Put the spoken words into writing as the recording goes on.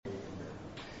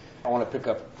I want to pick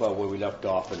up where we left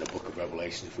off in the book of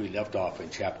Revelations. We left off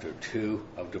in chapter 2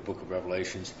 of the book of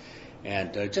Revelations.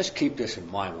 And just keep this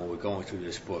in mind when we're going through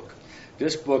this book.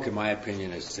 This book, in my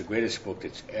opinion, is the greatest book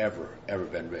that's ever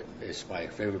been written. It's my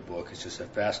favorite book. It's just a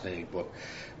fascinating book.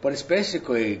 But it's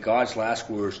basically God's last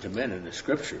words to men in the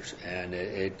Scriptures. And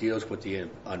it deals with the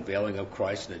unveiling of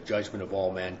Christ and the judgment of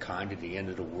all mankind at the end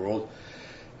of the world.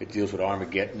 It deals with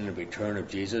Armageddon and the return of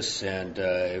Jesus, and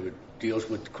it deals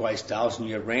with Christ's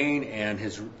 1,000-year reign and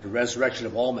the resurrection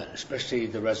of all men, especially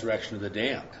the resurrection of the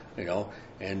damned,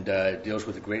 and it deals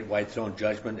with the great white throne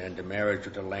judgment and the marriage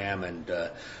of the Lamb, and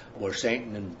where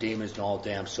Satan and demons and all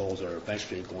damned souls are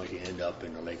eventually going to end up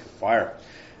in the lake of fire.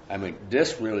 I mean,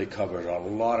 this really covers a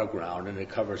lot of ground, and it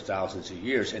covers thousands of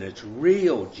years, and it's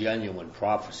real, genuine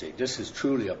prophecy. This is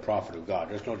truly a prophet of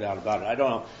God. There's no doubt about it. I don't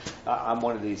know. I'm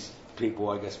one of these people,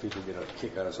 I guess people get a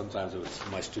kick out of sometimes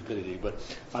with my stupidity, but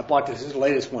I bought this. This is the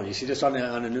latest one. You see this on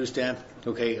the newsstand?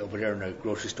 Okay, over there in the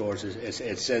grocery stores.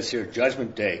 It says here,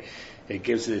 Judgment Day. It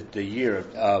gives the year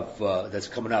of that's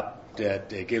coming up.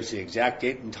 That it gives the exact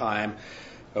date and time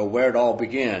where it all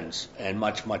begins, and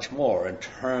much, much more in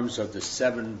terms of the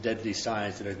 7 deadly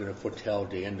signs that are going to foretell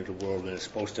the end of the world, and it's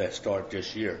supposed to start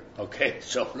this year. Okay,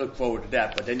 so look forward to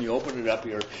that. But then you open it up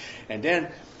here, and then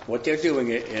what they're doing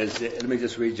is, let me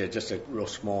just read you just a real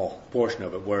small portion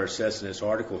of it, where it says in this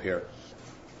article here,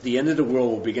 the end of the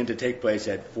world will begin to take place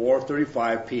at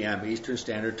 4:35 p.m. Eastern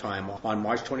Standard Time on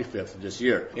March 25th of this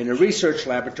year in a research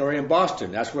laboratory in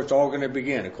Boston. That's where it's all going to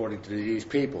begin, according to these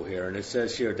people here. And it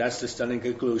says here, that's the stunning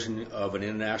conclusion of an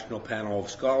international panel of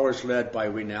scholars led by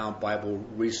renowned Bible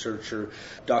researcher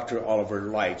Dr. Oliver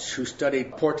Leitz, who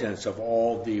studied portents of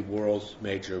all the world's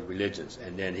major religions.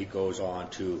 And then he goes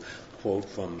on to quote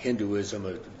from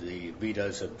Hinduism, the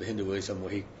Vedas of Hinduism, where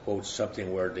he quotes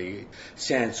something where the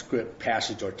Sanskrit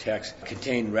passage or text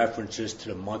contain references to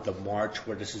the month of March,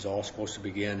 where this is all supposed to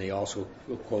begin. He also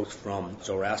quotes from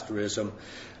Zoroastrianism,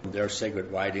 their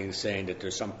sacred writings, saying that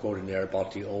there's some quote in there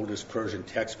about the oldest Persian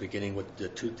text beginning with the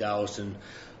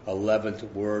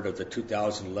 2011th word of the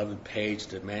 2011 page,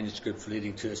 the manuscript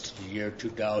leading to the year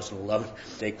 2011.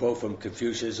 They quote from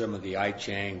Confucianism and the I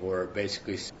Ching, where it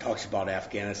basically talks about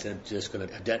Afghanistan just going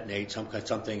to detonate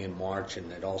something in March,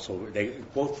 and it also they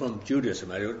quote from Judaism.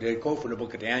 They quote from the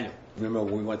book of Daniel. Remember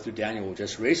when we went through Daniel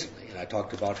just recently, and I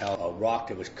talked about how a rock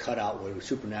that was cut out with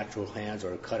supernatural hands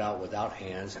or cut out without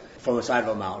hands from the side of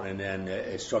a mountain, and then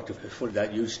it struck the foot of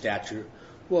that huge statue.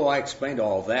 Well, I explained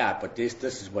all that, but this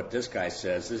is what this guy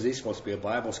says. He's supposed to be a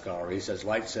Bible scholar. He says,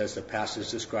 Light says the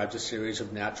passage describes a series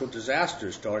of natural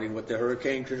disasters, starting with the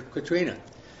Hurricane Katrina.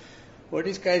 What are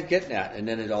these guys getting at? And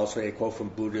then it also, a quote from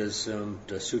Buddhism,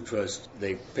 the sutras,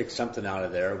 they picked something out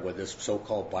of there where this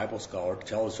so-called Bible scholar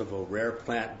tells of a rare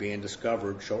plant being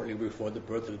discovered shortly before the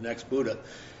birth of the next Buddha.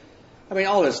 I mean,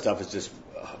 all this stuff is just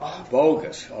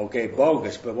bogus,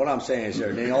 bogus. But what I'm saying is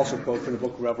they also quote from the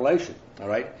book of Revelation, all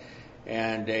right?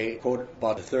 And they quote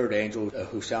about the third angel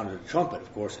who sounded the trumpet,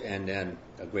 of course, and then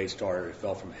a great star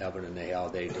fell from heaven, and how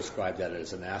they describe that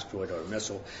as an asteroid or a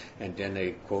missile. And then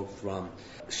they quote from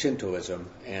Shintoism,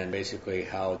 and basically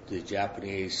how the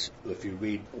Japanese, if you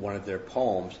read one of their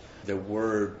poems, the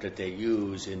word that they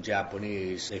use in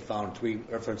Japanese, they found 3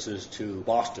 references to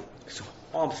Boston. So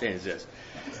all I'm saying is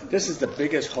this is the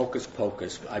biggest hocus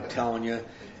pocus, I'm telling you.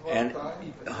 And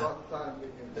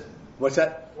what's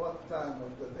that? What time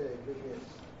of the day begins?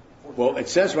 Well, it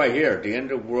says right here, the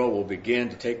end of the world will begin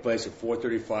to take place at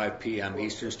 4:35 p.m.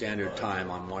 Eastern Standard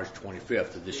Time on March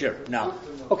 25th of this year. Now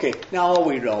all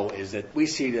we know is that we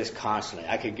see this constantly.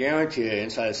 I can guarantee you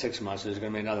inside of 6 months there's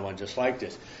going to be another one just like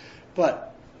this.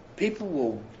 But people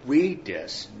will read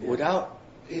this without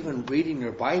even reading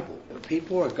their Bible.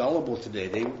 People are gullible today.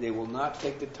 They will not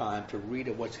take the time to read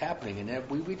what's happening. And if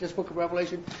we read this book of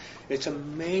Revelation, it's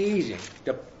amazing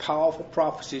the powerful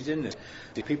prophecies in this.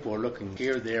 The people are looking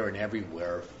here, there, and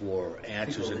everywhere for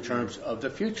answers in terms of the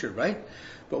future, right?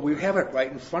 But we have it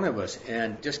right in front of us.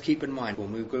 And just keep in mind,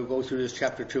 when we go through this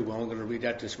chapter 2, we're only going to read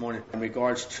that this morning, in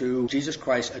regards to Jesus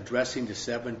Christ addressing the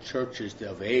 7 churches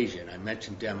of Asia. And I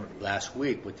mentioned them last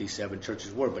week, what these 7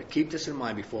 churches were. But keep this in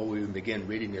mind before we even begin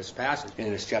reading this passage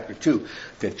in this chapter 2,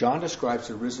 that John describes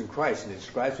the risen Christ, and he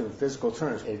describes him in physical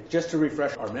terms. And just to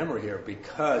refresh our memory here,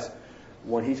 because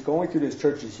when he's going through these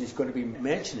churches, he's going to be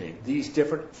mentioning these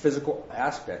different physical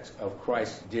aspects of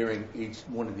Christ during each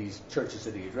one of these churches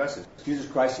that he addresses. Jesus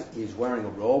Christ, he's wearing a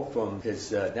robe from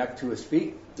his neck to his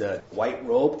feet, the white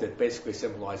robe that basically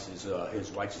symbolizes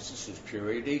his righteousness, his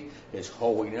purity, his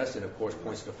holiness, and of course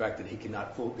points to the fact that he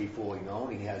cannot be fully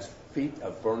known. He has feet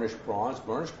of burnished bronze.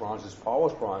 Burnished bronze is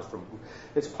polished bronze.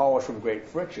 It's polished from great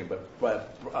friction,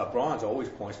 but bronze always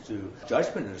points to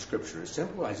judgment in the Scripture. It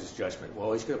symbolizes judgment.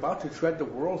 Well, he's about to tread the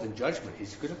world in judgment.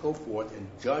 He's going to go forth and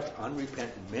judge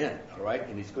unrepentant men, all right?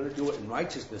 And he's going to do it in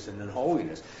righteousness and in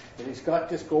holiness. And he's got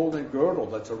this golden girdle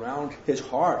that's around his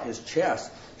heart, his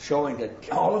chest, showing that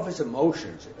all of his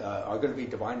emotions are going to be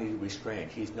divinely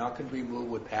restrained. He's not going to be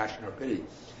moved with passion or pity.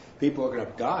 People are going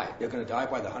to die. They're going to die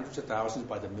by the hundreds of thousands,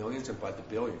 by the millions, and by the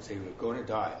billions. They're going to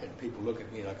die. And people look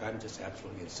at me like I'm just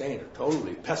absolutely insane or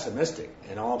totally pessimistic.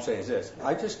 And all I'm saying is this.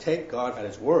 I just take God at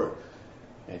his word.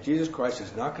 And Jesus Christ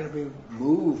is not going to be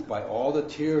moved by all the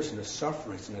tears and the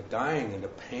sufferings and the dying and the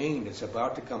pain that's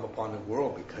about to come upon the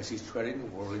world, because he's treading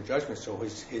the world in judgment. So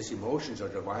his emotions are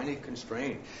divinely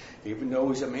constrained. Even though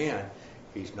he's a man,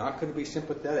 he's not going to be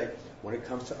sympathetic when it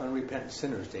comes to unrepentant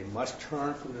sinners. They must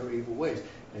turn from their evil ways.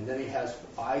 And then he has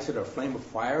eyes that are a flame of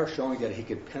fire, showing that he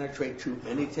can penetrate through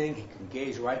anything. He can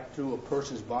gaze right through a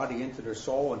person's body into their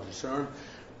soul and discern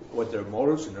what their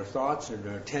motives and their thoughts and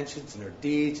their intentions and their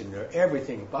deeds and their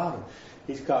everything about him.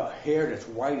 He's got hair that's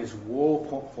white as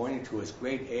wool, pointing to his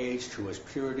great age, to his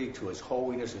purity, to his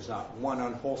holiness. There's not one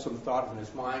unwholesome thought in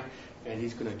his mind. And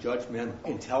he's going to judge men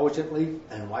intelligently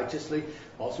and righteously.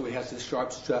 Also, he has this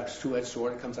sharp, two-edged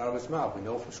sword that comes out of his mouth. We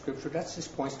know from Scripture that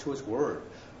just points to his word.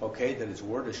 Okay, that his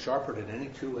word is sharper than any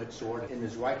two-edged sword. In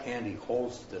his right hand, he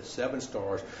holds the 7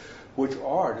 stars, which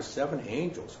are the 7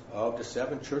 angels of the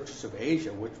 7 churches of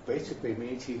Asia, which basically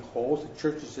means he holds the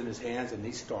churches in his hands, and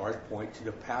these stars point to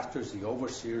the pastors, the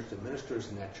overseers, the ministers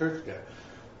in that church there.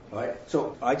 All right.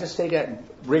 So I just say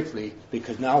that briefly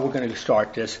because now we're going to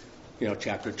start this.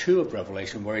 Chapter 2 of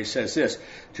Revelation, where he says this,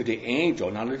 to the angel,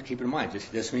 now let's keep in mind,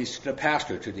 this means to the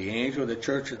pastor, to the angel of the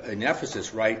church in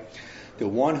Ephesus, right? The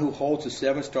one who holds the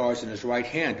 7 stars in his right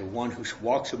hand, the one who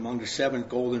walks among the 7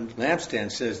 golden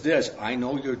lampstands, says this, I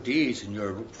know your deeds and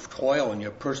your toil and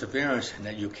your perseverance, and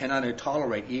that you cannot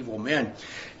tolerate evil men.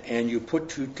 And you put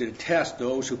to the test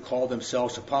those who call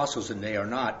themselves apostles, and they are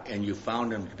not, and you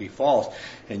found them to be false.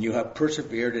 And you have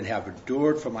persevered and have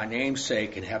endured for my name's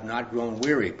sake, and have not grown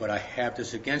weary. But I have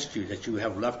this against you, that you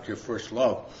have left your first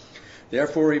love.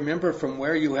 Therefore remember from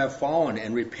where you have fallen,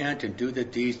 and repent and do the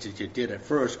deeds that you did at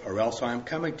first, or else I am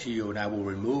coming to you, and I will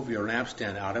remove your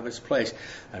lampstand out of its place,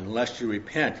 unless you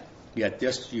repent. Yet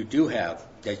this you do have,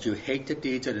 that you hate the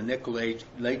deeds of the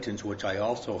Nicolaitans, which I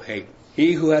also hate.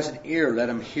 He who has an ear, let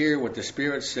him hear what the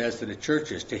Spirit says to the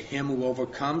churches. To him who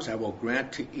overcomes, I will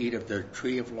grant to eat of the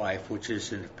tree of life, which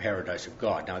is in the paradise of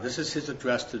God. Now, this is his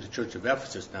address to the church of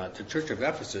Ephesus. Now, the church of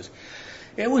Ephesus,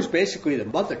 it was basically the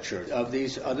mother church of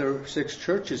these other 6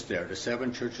 churches there, the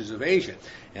 7 churches of Asia.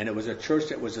 And it was a church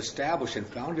that was established and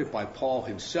founded by Paul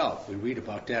himself. We read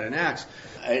about that in Acts.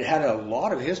 It had a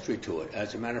lot of history to it.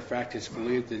 As a matter of fact, it's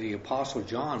believed that the Apostle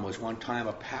John was one time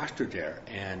a pastor there.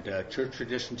 And church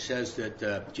tradition says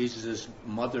that Jesus'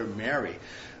 mother, Mary,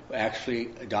 actually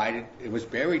died, it was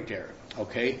buried there,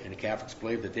 okay? And the Catholics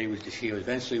believe that she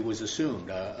eventually was assumed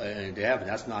into heaven.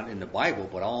 That's not in the Bible,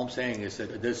 but all I'm saying is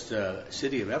that this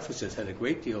city of Ephesus had a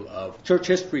great deal of church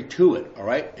history to it, all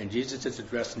right? And Jesus is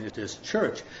addressing this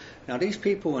church. Now, these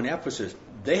people in Ephesus,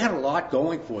 they had a lot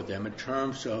going for them in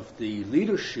terms of the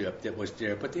leadership that was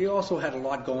there, but they also had a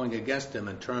lot going against them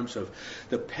in terms of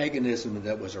the paganism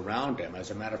that was around them. As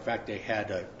a matter of fact, they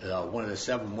had one of the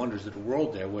 7 wonders of the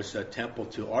world there was a temple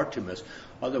to Artemis,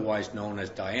 otherwise known as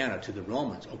Diana to the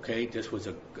Romans. Okay, this was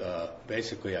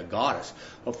basically a goddess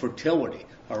of fertility.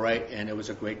 All right, and there was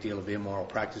a great deal of immoral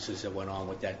practices that went on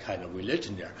with that kind of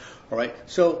religion there. All right,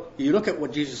 so you look at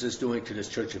what Jesus is doing to this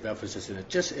church of Ephesus, and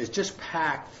it's just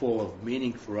packed full of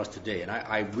meaning for us today. And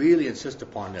I really insist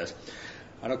upon this.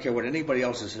 I don't care what anybody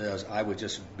else says. I would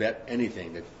just bet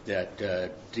anything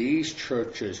that these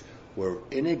churches were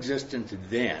in existence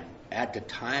then, at the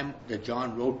time that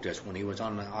John wrote this, when he was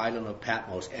on the island of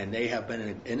Patmos, and they have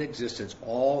been in existence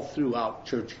all throughout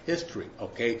church history,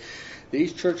 okay?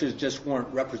 These churches just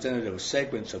weren't representative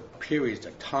segments of periods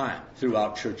of time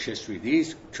throughout church history.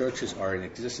 These churches are in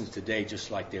existence today just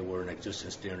like they were in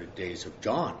existence during the days of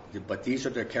John. But these are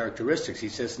their characteristics. He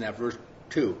says in that verse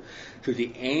 2, to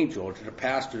the angel, to the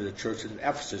pastor of the church of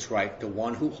Ephesus, right, the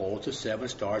one who holds the 7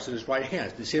 stars in his right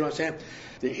hand. You see what I'm saying?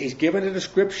 He's given a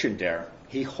description there.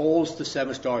 He holds the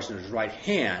 7 stars in his right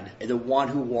hand, the one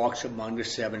who walks among the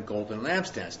 7 golden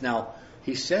lampstands. Now,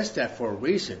 He says that for a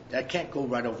reason. That can't go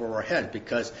right over our head,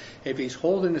 because if he's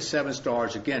holding the 7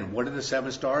 stars, again, what are the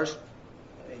 7 stars?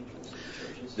 Angels of the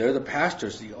churches. They're the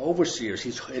pastors, the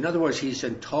overseers. In other words, he's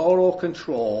in total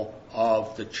control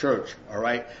of the church, all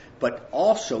right? But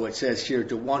also it says here,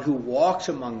 the one who walks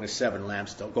among the 7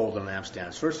 golden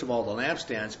lampstands. First of all, the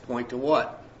lampstands point to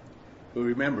what? Who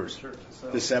remembers?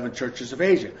 The 7 churches of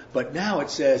Asia. But now it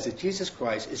says that Jesus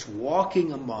Christ is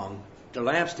walking among the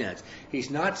lampstands. He's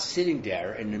not sitting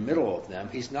there in the middle of them.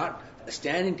 He's not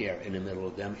standing there in the middle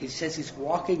of them. He says he's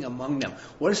walking among them.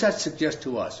 What does that suggest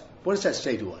to us? What does that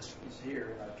say to us? He's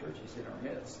here in our church. He's in our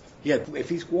midst. Yeah, if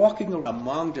he's walking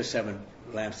among the 7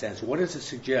 lampstands, what does it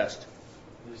suggest?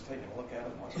 He's taking a look at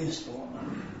them. What's going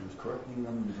on? He's correcting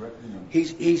them, directing them.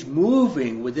 He's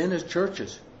moving within his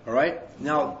churches. All right?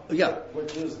 Now, yeah.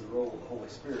 Which is the role of the Holy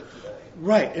Spirit today.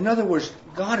 Right. In other words,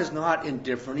 God is not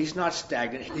indifferent. He's not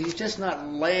stagnant. He's just not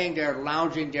laying there,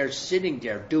 lounging there, sitting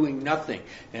there, doing nothing.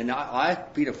 And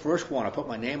I'd be the first one. I put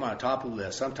my name on the top of the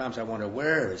list. Sometimes I wonder,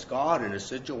 where is God in a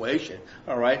situation?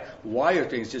 All right? Why are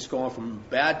things just going from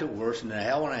bad to worse in the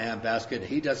hell in a handbasket?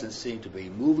 He doesn't seem to be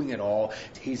moving at all.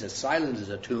 He's as silent as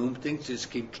a tomb. Things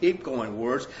just keep going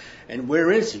worse. And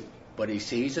where is he? But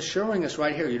he's assuring us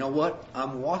right here, you know what?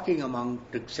 I'm walking among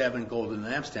the 7 golden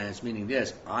lampstands, meaning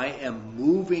this, I am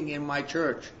moving in my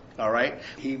church. All right?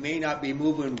 He may not be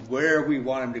moving where we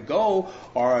want him to go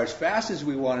or as fast as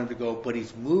we want him to go, but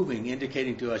he's moving,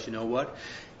 indicating to us, you know what?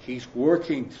 He's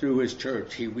working through his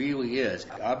church. He really is.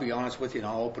 I'll be honest with you, and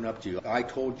I'll open up to you. I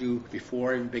told you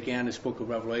before I even began this book of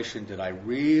Revelation that I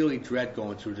really dread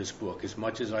going through this book. As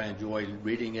much as I enjoy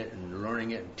reading it and learning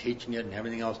it and teaching it and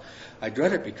everything else, I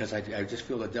dread it because I just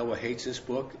feel the devil hates this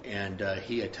book, and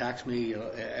he attacks me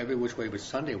every which way but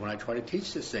Sunday when I try to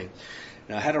teach this thing.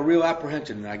 And I had a real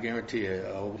apprehension, and I guarantee you,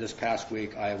 over this past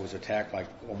week, I was attacked like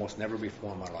almost never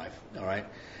before in my life. All right?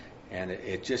 And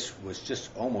it just was just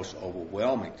almost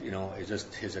overwhelming, you know, it's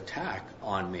just his attack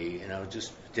on me, you know,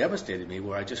 just devastated me,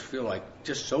 where I just feel like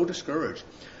just so discouraged.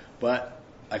 But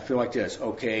I feel like this,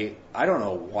 okay, I don't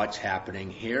know what's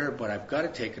happening here, but I've got to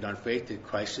take it on faith that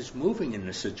Christ is moving in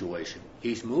this situation.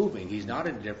 He's moving. He's not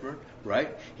indifferent, right?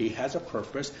 He has a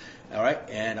purpose, all right?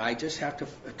 And I just have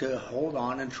to hold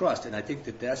on and trust. And I think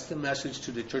that that's the message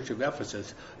to the church of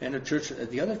Ephesus and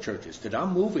the other churches, that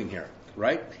I'm moving here.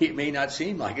 Right? It may not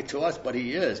seem like it to us, but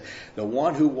he is. The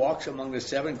one who walks among the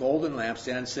 7 golden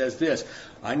lampstands says this,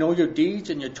 I know your deeds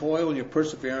and your toil and your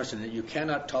perseverance, and that you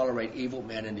cannot tolerate evil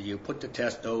men, and that you put to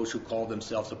test those who call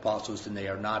themselves apostles, and they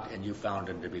are not, and you found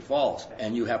them to be false.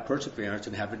 And you have perseverance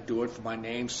and have endured for my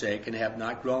name's sake, and have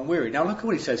not grown weary. Now look at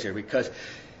what he says here, because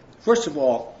first of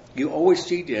all, you always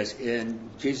see this in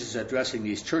Jesus addressing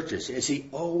these churches, is he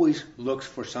always looks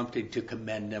for something to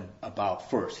commend them about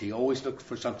first. He always looks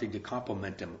for something to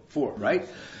compliment them for, right?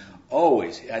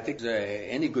 Always. I think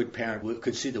any good parent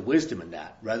could see the wisdom in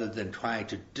that, rather than trying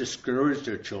to discourage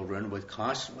their children with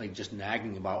constantly just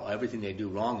nagging about everything they do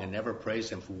wrong and never praise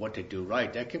them for what they do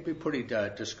right. That can be pretty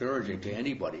discouraging to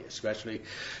anybody, especially,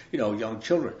 you know, young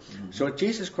children. Mm-hmm. So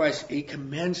Jesus Christ, he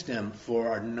commends them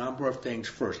for a number of things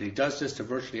first. He does this to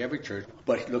virtually every church.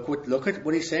 But look at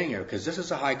what he's saying here, because this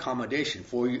is a high commendation.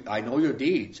 For you, I know your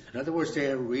deeds. In other words, they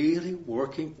are really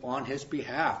working on his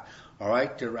behalf. All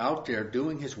right, they're out there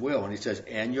doing his will. And he says,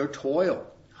 and your toil.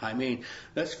 I mean,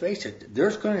 let's face it,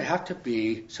 there's going to have to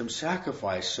be some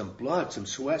sacrifice, some blood, some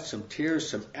sweat, some tears,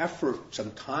 some effort,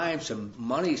 some time, some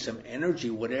money, some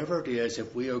energy, whatever it is,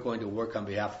 if we are going to work on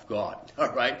behalf of God.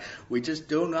 All right? We just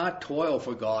do not toil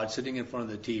for God sitting in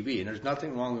front of the TV. And there's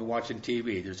nothing wrong with watching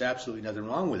TV. There's absolutely nothing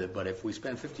wrong with it. But if we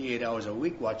spend 58 hours a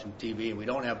week watching TV and we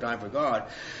don't have time for God,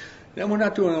 then we're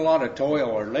not doing a lot of toil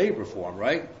or labor for him,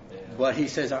 right? Yeah. But he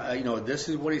says, you know, this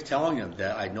is what he's telling them,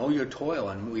 that I know your toil.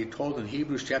 And we told in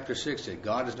Hebrews chapter 6 that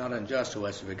God is not unjust to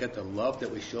us to forget the love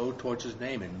that we show towards his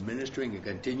name and ministering and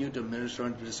continue to minister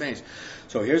unto the saints.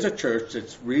 So here's a church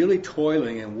that's really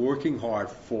toiling and working hard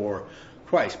for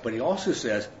Christ. But he also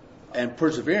says, and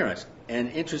perseverance.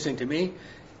 And interesting to me,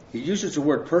 he uses the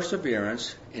word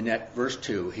perseverance in that verse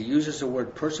 2. He uses the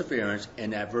word perseverance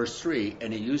in that verse 3.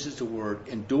 And he uses the word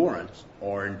endurance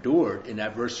or endured in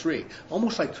that verse 3.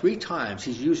 Almost like 3 times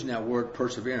he's using that word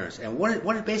perseverance. And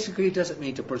what it basically does it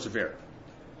mean to persevere?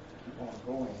 Keep on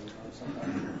going.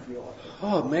 Sometimes you feel like it.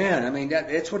 Oh, man. I mean,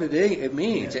 that's what it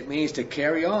means. Yeah. It means to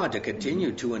carry on, to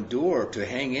continue, to endure, to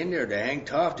hang in there, to hang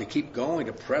tough, to keep going,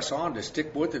 to press on, to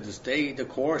stick with it, to stay the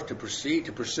course, to proceed,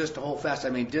 to persist, to hold fast.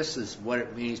 I mean, this is what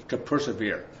it means to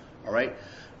persevere. All right?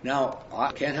 Now,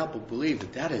 I can't help but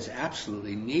believe that is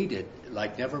absolutely needed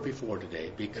like never before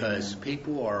today, because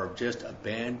people are just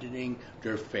abandoning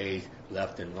their faith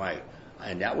left and right.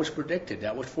 And that was predicted.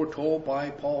 That was foretold by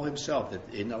Paul himself,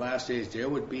 that in the last days there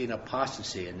would be an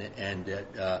apostasy, and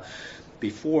that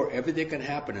before everything can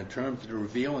happen in terms of the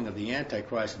revealing of the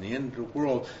Antichrist and the end of the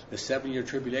world, the 7-year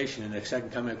tribulation and the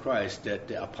second coming of Christ, that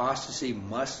the apostasy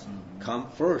must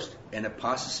come first. And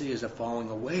apostasy is a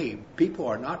falling away. People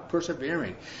are not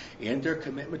persevering in their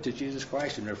commitment to Jesus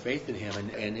Christ and their faith in Him,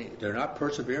 and they're not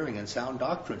persevering in sound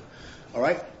doctrine. All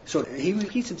right? So he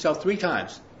repeats himself 3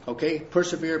 times. Okay?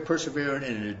 Persevere, and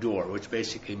endure, which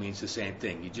basically means the same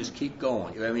thing. You just keep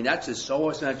going. I mean, that's just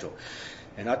so essential.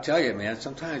 And I'll tell you, man,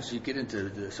 sometimes you get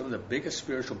into some of the biggest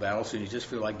spiritual battles and you just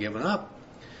feel like giving up.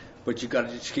 But you got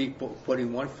to just keep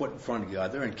putting one foot in front of the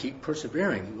other and keep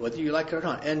persevering, whether you like it or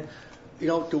not. And, you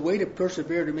know, the way to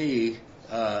persevere to me,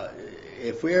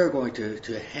 if we are going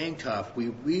to hang tough, we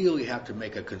really have to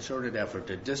make a concerted effort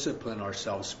to discipline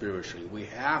ourselves spiritually. We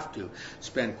have to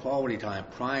spend quality time,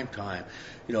 prime time,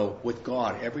 you know, with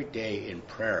God every day in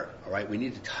prayer. All right, we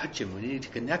need to touch Him. We need to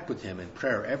connect with Him in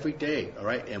prayer every day. All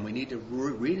right, and we need to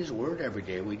read His Word every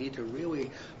day. We need to really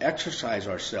exercise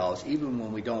ourselves even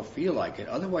when we don't feel like it.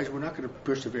 Otherwise, we're not going to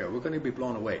persevere. We're going to be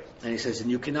blown away. And he says, and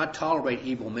you cannot tolerate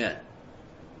evil men.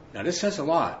 Now, this says a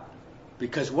lot,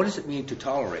 because what does it mean to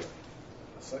tolerate?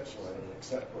 Essentially,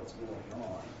 accept what's going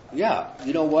on. Yeah,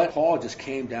 you know what? Paul just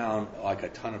came down like a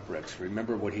ton of bricks.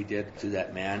 Remember what he did to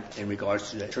that man in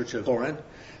regards to the church of Corinth?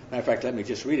 Matter of fact, let me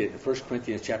just read it. In 1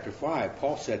 Corinthians chapter 5,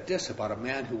 Paul said this about a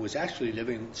man who was actually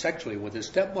living sexually with his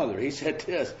stepmother. He said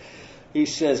this. He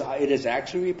says, it is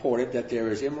actually reported that there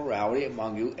is immorality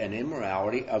among you, and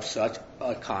immorality of such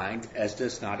a kind as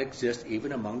does not exist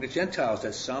even among the Gentiles,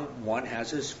 that someone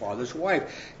has his father's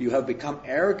wife. You have become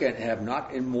arrogant and have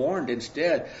not mourned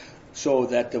instead, so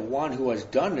that the one who has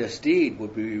done this deed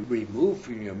would be removed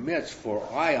from your midst. For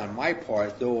I, on my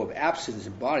part, though of absence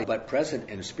in body, but present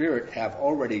in spirit, have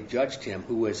already judged him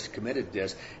who has committed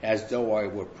this, as though I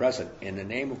were present. In the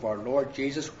name of our Lord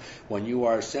Jesus, when you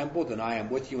are assembled, and I am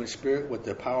with you in spirit, with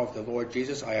the power of the Lord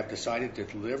Jesus, I have decided to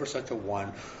deliver such a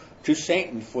one to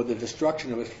Satan for the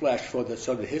destruction of his flesh, so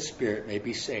that his spirit may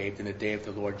be saved in the day of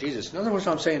the Lord Jesus. In other words,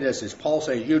 what I'm saying this is Paul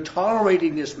saying, you're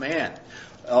tolerating this man.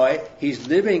 All right, he's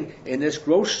living in this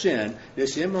gross sin,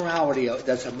 this immorality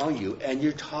that's among you, and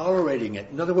you're tolerating it.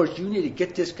 In other words, you need to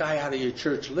get this guy out of your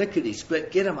church,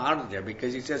 lickety-split, get him out of there,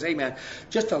 because he says, hey man,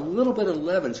 just a little bit of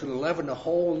leaven is going to leaven the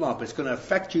whole lump. It's going to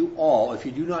affect you all if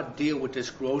you do not deal with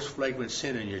this gross, flagrant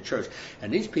sin in your church.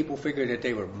 And these people figured that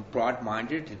they were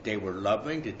broad-minded, that they were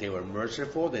loving, that they were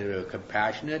merciful, they were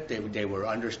compassionate, they were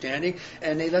understanding,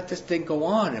 and they let this thing go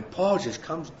on. And Paul just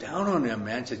comes down on them,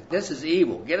 man, and says, this is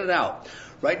evil, get it out.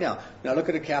 Right now look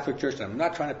at the Catholic Church. And I'm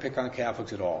not trying to pick on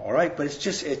Catholics at all right? But it's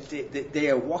just, they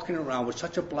are walking around with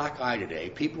such a black eye today.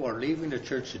 People are leaving the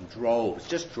church in droves,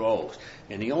 just droves.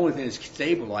 And the only thing that's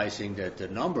stabilizing the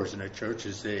numbers in the church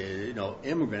is the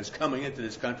immigrants coming into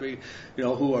this country,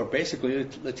 who are basically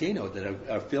Latino,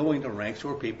 that are filling the ranks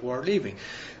where people are leaving.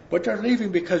 But they're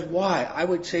leaving because why? I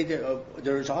would say that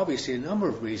there's obviously a number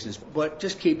of reasons, but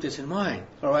just keep this in mind,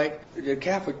 all right? The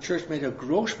Catholic Church made a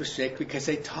gross mistake because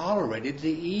they tolerated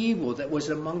the evil that was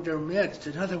among their midst.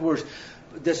 In other words,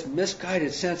 this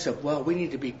misguided sense of, well, we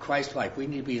need to be Christ-like, we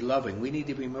need to be loving, we need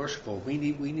to be merciful, we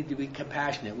need to be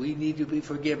compassionate, we need to be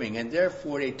forgiving, and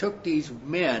therefore they took these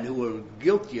men who were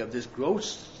guilty of this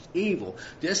gross evil,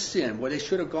 this sin, where they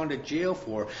should have gone to jail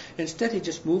for. Instead, he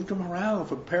just moved them around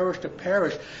from parish to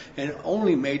parish and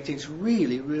only made things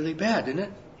really, really bad, didn't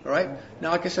it? All right?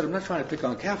 Now, like I said, I'm not trying to pick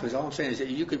on Catholics. All I'm saying is that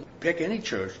you could pick any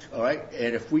church, all right?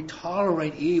 And if we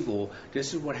tolerate evil,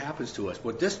 this is what happens to us.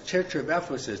 But this church of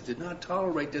Ephesus did not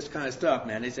tolerate this kind of stuff,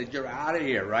 man. They said, you're out of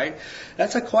here, right?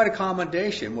 That's quite a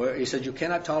commendation where he said you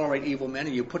cannot tolerate evil men,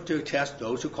 and you put to test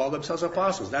those who call themselves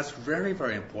apostles. That's very,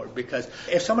 very important, because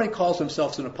if somebody calls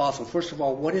themselves an apostle, first of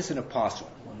all, what is an apostle?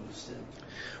 One who sinned.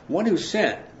 One who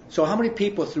sent. So how many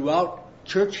people throughout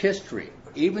church history,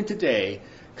 even today,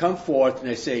 come forth and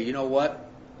they say, you know what?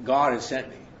 God has sent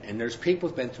me. And there's people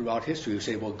who've been throughout history who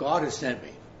say, well, God has sent me.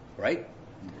 Right?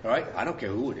 All right? I don't care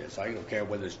who it is. I don't care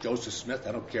whether it's Joseph Smith.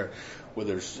 I don't care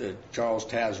whether it's Charles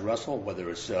Taz Russell, whether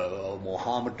it's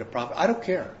Muhammad the Prophet. I don't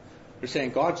care. They're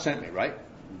saying God sent me, right?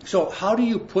 So how do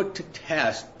you put to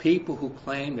test people who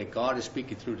claim that God is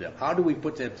speaking through them? How do we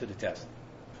put them to the test?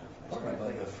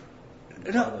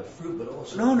 The fruit, but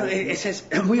also no. It says,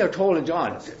 we are told in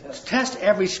John, test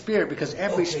every spirit, because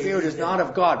every spirit is not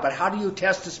of God. But how do you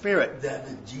test the spirit?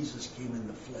 That Jesus came in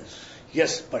the flesh.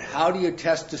 Yes, but how do you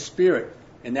test the spirit?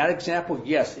 In that example,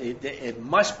 yes, it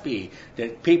must be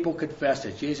that people confess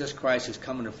that Jesus Christ has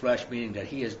come in the flesh, meaning that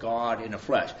he is God in the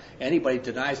flesh. Anybody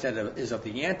denies that is of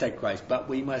the Antichrist, but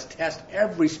we must test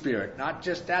every spirit, not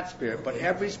just that spirit, but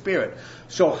every spirit.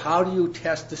 So how do you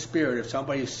test the spirit if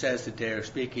somebody says that they are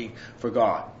speaking for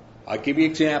God? I'll give you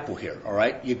an example here, all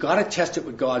right? You got to test it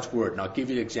with God's Word, and I'll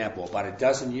give you an example. About a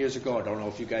dozen years ago, I don't know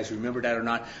if you guys remember that or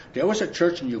not, there was a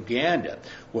church in Uganda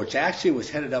which actually was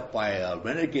headed up by a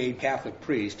renegade Catholic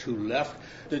priest who left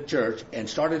the church and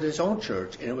started his own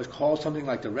church, and it was called something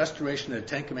like the Restoration of the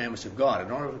Ten Commandments of God. I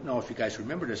don't know if you guys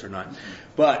remember this or not,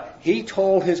 but he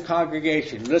told his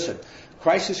congregation, listen,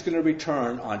 Christ is going to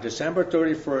return on December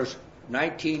 31st,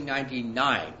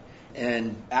 1999.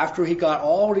 And after he got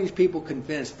all these people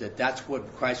convinced that that's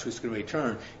what Christ was going to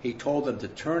return, he told them to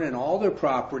turn in all their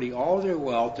property, all their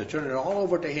wealth, to turn it all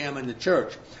over to him in the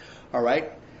church. All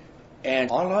right? And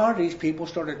a lot of these people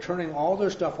started turning all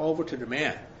their stuff over to the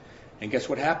man. And guess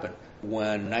what happened?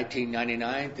 When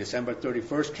 1999, December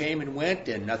 31st came and went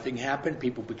and nothing happened,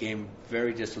 people became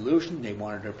very disillusioned. They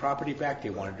wanted their property back. They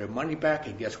wanted their money back.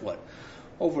 And guess what?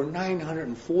 Over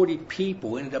 940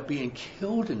 people ended up being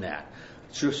killed in that.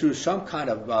 Through some kind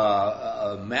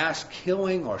of mass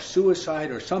killing or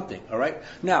suicide or something, all right?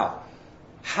 Now,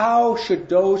 how should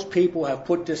those people have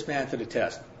put this man to the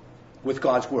test with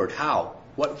God's Word? How?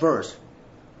 What verse?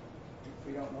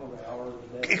 We don't know the hour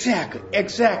of the day.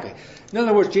 Exactly. In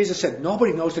other words, Jesus said,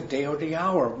 nobody knows the day or the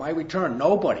hour of my return.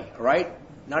 Nobody, all right?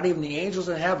 Not even the angels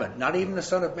in heaven, not even the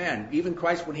Son of Man. Even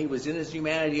Christ, when he was in his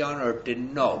humanity on earth,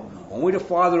 didn't know. Only the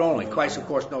Father only. Christ, of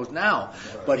course, knows now.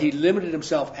 But he limited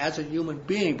himself as a human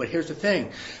being. But here's the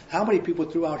thing. How many people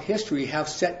throughout history have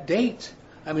set dates?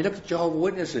 I mean, look at Jehovah's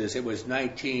Witnesses. It was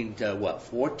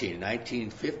 1914,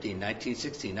 1915,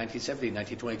 1916, 1917,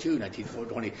 1922,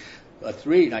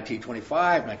 1923,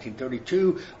 1925,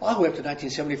 1932, all the way up to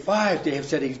 1975. They have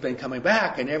said he's been coming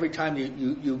back. And every time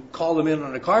you call them in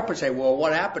on the carpet and say, well,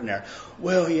 what happened there?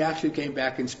 Well, he actually came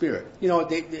back in spirit. You know,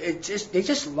 they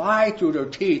just lie through their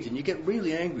teeth. And you get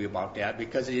really angry about that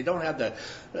because they don't have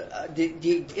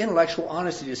the intellectual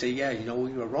honesty to say, yeah, you know,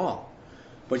 we were wrong.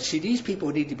 But see, these people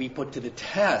need to be put to the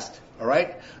test, all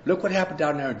right? Look what happened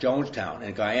down there in Jonestown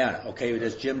in Guyana, okay?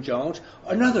 There's Jim Jones.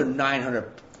 Another 900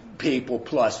 people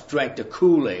plus drank the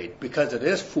Kool-Aid because of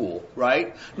this fool,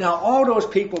 right? Now, all those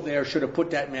people there should have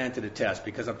put that man to the test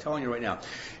because I'm telling you right now,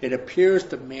 it appears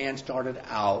the man started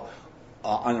out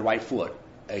on the right foot.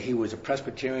 He was a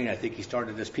Presbyterian. I think he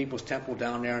started this People's Temple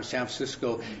down there in San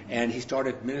Francisco, and he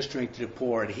started ministering to the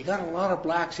poor. And he got a lot of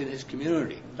blacks in his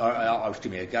community. He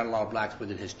got a lot of blacks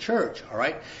within his church, all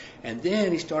right? And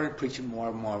then he started preaching more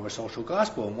and more of a social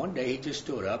gospel. And one day he just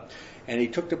stood up, and he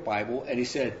took the Bible, and he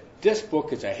said, this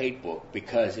book is a hate book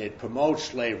because it promotes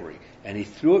slavery. And he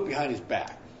threw it behind his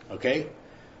back, okay?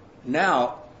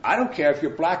 Now, I don't care if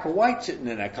you're black or white sitting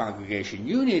in that congregation.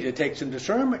 You need to take some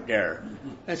discernment there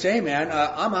and say, hey, man,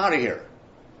 I'm out of here.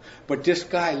 But this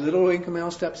guy, little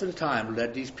incremental steps at a time,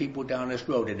 led these people down this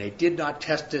road, and they did not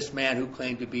test this man who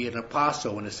claimed to be an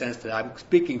apostle in the sense that I'm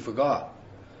speaking for God.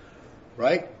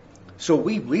 Right? So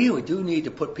we really do need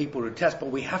to put people to the test, but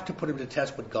we have to put them to the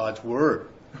test with God's Word.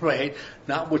 Right?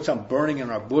 Not with some burning in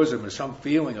our bosom or some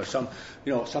feeling or some,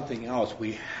 something else.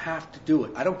 We have to do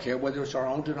it. I don't care whether it's our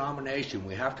own denomination.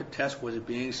 We have to test what is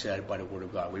being said by the Word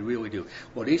of God. We really do.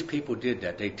 Well, these people did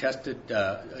that. They tested,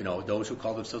 those who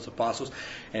call themselves apostles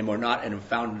and were not and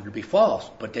found them to be false.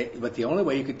 But the only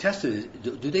way you can test it is,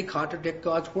 do they contradict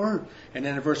God's Word? And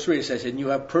then in verse 3 it says, and you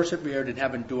have persevered and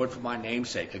have endured for my name's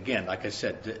sake. Again, like I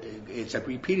said, it's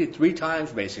repeated 3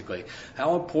 times basically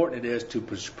how important it is to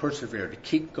persevere, to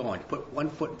keep going, to put one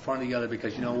foot in front of the other,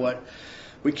 because you know what?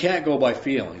 We can't go by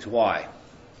feelings. Why?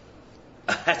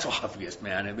 That's obvious,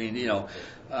 man.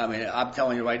 I'm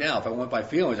telling you right now, if I went by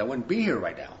feelings, I wouldn't be here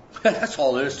right now. That's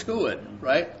all there is to it,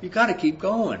 right? You got to keep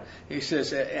going. He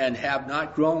says, and have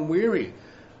not grown weary.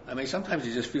 I mean, sometimes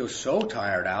you just feel so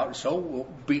tired out, and so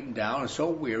beaten down, and so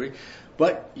weary.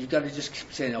 But you got to just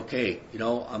keep saying, okay,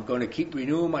 I'm going to keep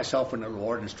renewing myself in the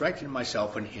Lord and strengthening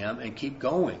myself in Him, and keep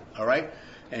going. All right.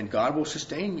 And God will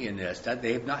sustain me in this, that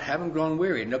they haven't grown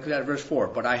weary. And look at that verse 4.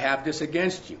 But I have this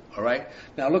against you. All right.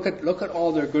 Now look at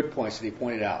all their good points that he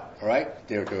pointed out. All right.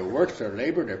 Their works, their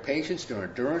labor, their patience, their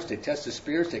endurance. They test the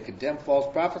spirits. They condemn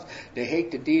false prophets. They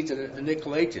hate the deeds of the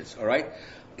Nicolaitans. All right.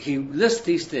 He lists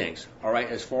these things. All right.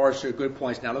 As far as their good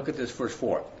points. Now look at this verse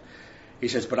 4. He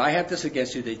says, but I have this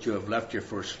against you that you have left your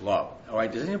first love. All right.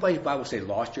 Does anybody's Bible say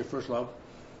lost your first love?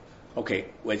 Okay,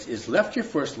 it's left your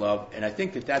first love, and I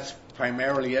think that's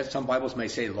primarily it. Some Bibles may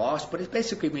say lost, but it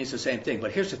basically means the same thing.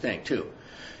 But here's the thing, too.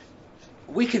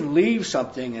 we can leave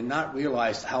something and not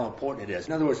realize how important it is.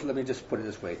 In other words, let me just put it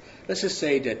this way. Let's just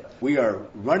say that we are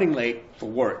running late for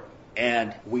work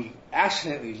and we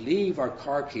accidentally leave our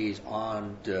car keys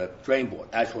on the drain board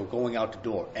as we're going out the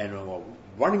door. And when we're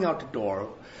running out the door,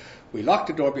 we lock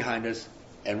the door behind us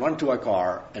and run to our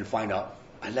car and find out,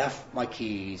 I left my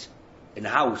keys in the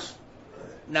house.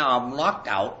 Now I'm locked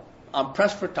out. I'm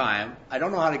pressed for time. I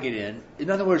don't know how to get in. In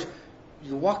other words,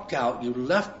 you walked out. You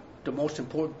left the most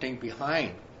important thing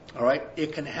behind. All right?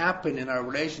 It can happen in our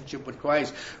relationship with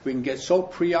Christ. We can get so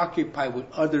preoccupied with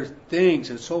other things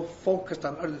and so focused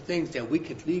on other things that we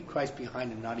could leave Christ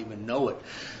behind and not even know it.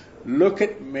 Look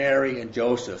at Mary and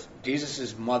Joseph,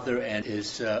 Jesus' mother and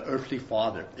his earthly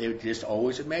father. It just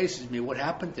always amazes me what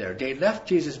happened there. They left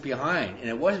Jesus behind, and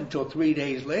it wasn't until 3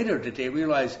 days later that they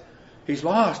realized, he's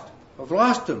lost. I've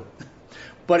lost him.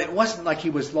 But it wasn't like he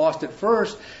was lost at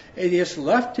first. They just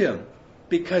left him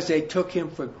because they took him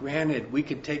for granted. We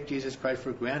can take Jesus Christ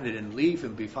for granted and leave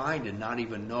him behind and not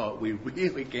even know it. We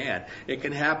really can. It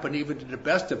can happen even to the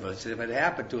best of us. If it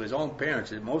happened to his own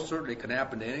parents, it most certainly can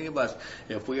happen to any of us.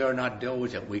 If we are not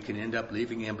diligent, we can end up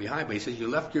leaving him behind. But he says, you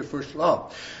left your first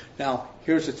love. Now,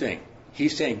 here's the thing.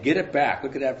 He's saying, get it back.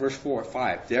 Look at that verse 4 or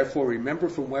 5. Therefore, remember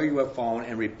from where you have fallen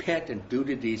and repent and do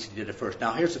the deeds you did at first.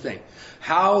 Now, here's the thing.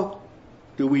 How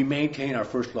do we maintain our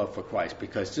first love for Christ?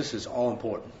 Because this is all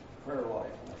important. Prayer life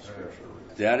and scripture.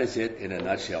 That is it in a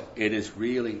nutshell. It is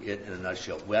really it in a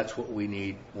nutshell. That's what we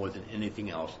need more than anything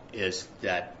else, is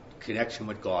that connection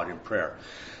with God in prayer.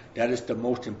 That is the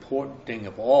most important thing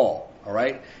of all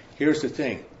right? Here's the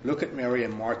thing. Look at Mary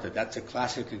and Martha. That's a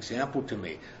classic example to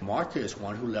me. Martha is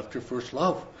one who left her first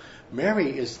love.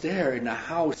 Mary is there in the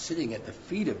house sitting at the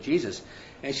feet of Jesus,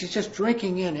 and she's just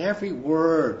drinking in every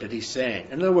word that he's saying.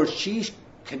 In other words, she's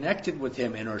connected with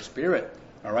him in her spirit.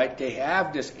 All right, they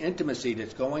have this intimacy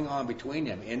that's going on between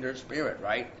them in their spirit,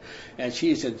 right? And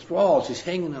she's enthralled. She's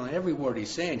hanging on every word he's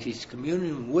saying. She's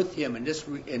communing with him in this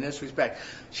respect.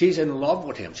 She's in love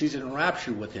with him. She's in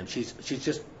rapture with him. She's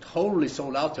just totally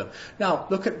sold out to him. Now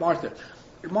look at Martha.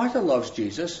 Martha loves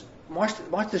Jesus.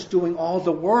 Martha's doing all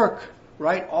the work.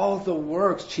 Right? All the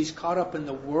works. She's caught up in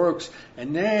the works.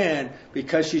 And then,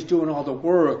 because she's doing all the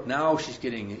work, now she's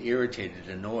getting irritated,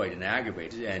 annoyed, and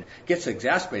aggravated, and gets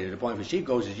exasperated to the point where she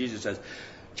goes to Jesus and says,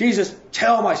 Jesus,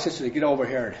 tell my sister to get over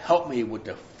here and help me with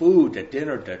the food, the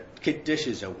dinner, the kid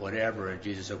dishes, or whatever. And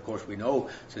Jesus, of course, we know,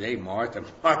 said, hey, Martha,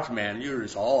 man, you're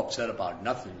just all upset about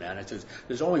nothing, man. It says,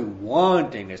 there's only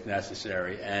one thing that's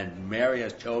necessary, and Mary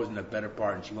has chosen the better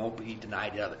part, and she won't be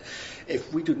denied of it.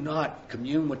 If we do not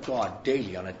commune with God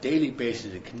daily, on a daily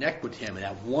basis, and connect with him, and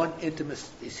have one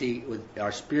intimacy with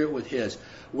our spirit with his,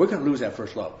 we're going to lose that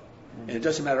first love. And it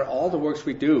doesn't matter, all the works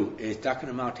we do, it's not going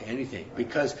to amount to anything,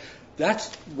 because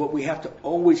that's what we have to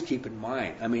always keep in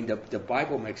mind. I mean, the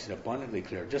Bible makes it abundantly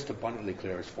clear, just abundantly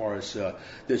clear, as far as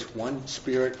this one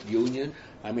spirit union.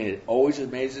 I mean, it always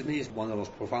amazes me. It's one of the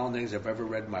most profound things I've ever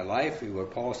read in my life. Where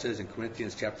Paul says in 1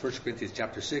 Corinthians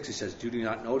chapter 6, he says, do you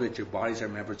not know that your bodies are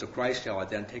members of Christ? Shall I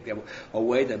then take them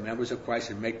away, the members of Christ,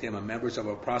 and make them members of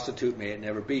a prostitute? May it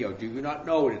never be. Or do you not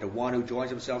know that the one who joins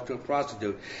himself to a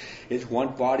prostitute is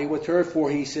one body with her?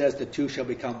 For he says the two shall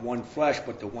become one flesh,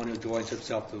 but the one who joins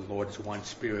himself to the Lord is one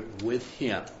spirit with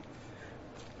him.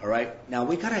 All right. Now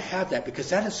we got to have that, because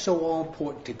that is so all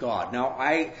important to God. Now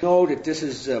I know that this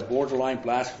is borderline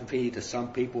blasphemy to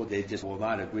some people. They just will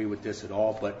not agree with this at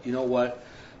all. But you know what?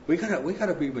 We got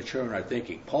to be mature in our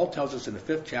thinking. Paul tells us in the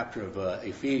 5th chapter of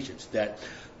Ephesians that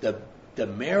the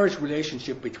marriage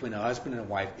relationship between a husband and a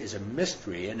wife is a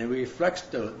mystery, and it reflects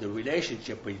the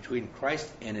relationship between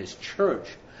Christ and his church.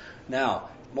 Now,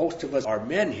 most of us are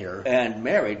men here and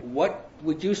married. What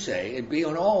would you say, and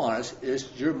being all honest, is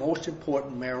your most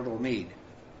important marital need?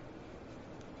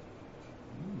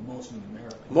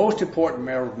 Most important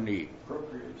marital need.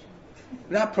 Procreation.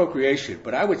 Not procreation,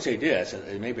 but I would say this,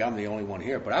 and maybe I'm the only one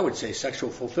here, but I would say sexual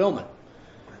fulfillment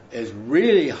is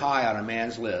really high on a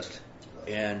man's list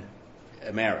in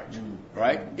a marriage,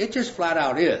 right? It just flat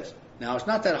out is. Now, it's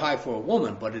not that high for a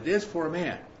woman, but it is for a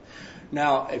man.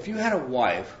 Now, if you had a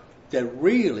wife that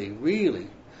really, really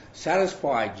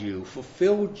satisfied you,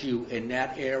 fulfilled you in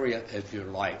that area of your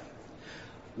life,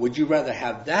 would you rather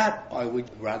have that, or would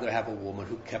you rather have a woman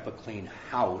who kept a clean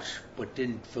house but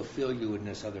didn't fulfill you in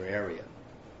this other area?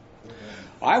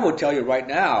 I will tell you right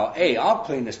now, hey, I'll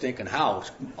clean the stinking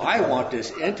house. I want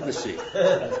this intimacy.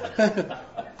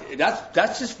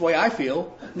 That's just the way I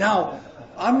feel. Now,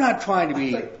 I'm not trying to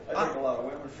be... I think a lot of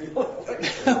women feel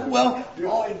like well, you're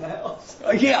all in the house.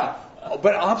 yeah.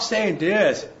 But I'm saying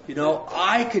this,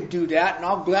 I could do that, and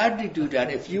I'll gladly do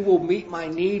that if you will meet my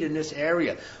need in this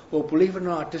area. Well, believe it or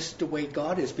not, this is the way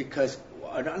God is, because,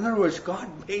 in other words, God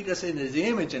made us in His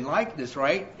image and likeness,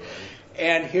 right?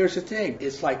 And here's the thing.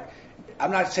 It's like,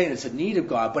 I'm not saying it's a need of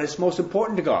God, but it's most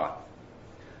important to God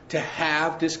to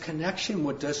have this connection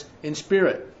with us in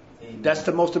spirit. Amen. That's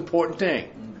the most important thing.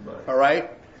 All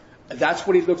right? That's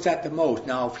what He looks at the most.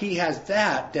 Now, if He has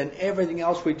that, then everything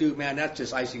else we do, man, that's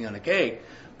just icing on the cake.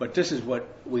 But this is what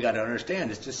we got to understand.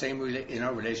 It's the same in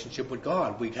our relationship with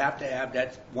God. We have to have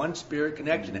that one spirit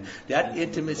connection, that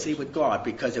intimacy with God.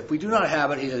 Because if we do not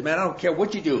have it, He says, man, I don't care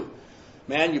what you do.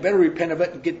 Man, you better repent of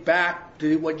it and get back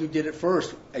to what you did at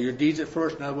first, your deeds at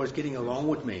first. In other words, getting along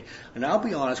with me. And I'll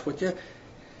be honest with you,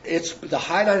 it's the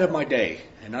highlight of my day.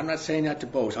 And I'm not saying that to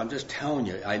boast. I'm just telling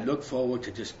you, I look forward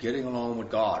to just getting along with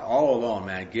God, all alone,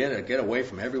 man. Get away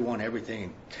from everyone, everything,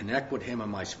 and connect with Him in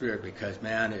my spirit, because,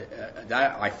 man,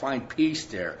 I find peace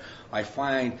there. I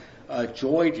find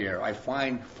joy there. I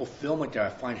find fulfillment there. I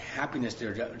find happiness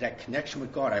there. That connection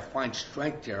with God. I find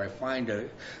strength there. I find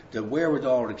the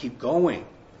wherewithal to keep going.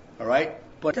 All right?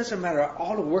 But it doesn't matter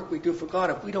all the work we do for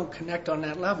God, if we don't connect on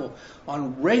that level,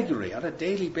 on a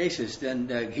daily basis,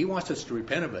 then He wants us to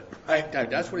repent of it. Right?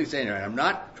 That's what He's saying here. I'm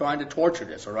not trying to torture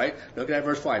this, all right? Look at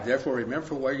verse 5. Therefore, remember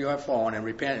from where you have fallen and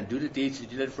repent and do the deeds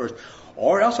that you did first.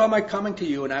 Or else I might come to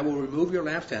you and I will remove your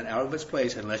lampstand out of its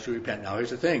place unless you repent. Now, here's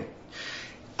the thing.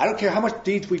 I don't care how much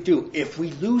deeds we do. If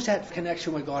we lose that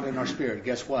connection with God in our spirit,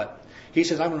 guess what? He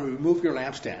says, I'm going to remove your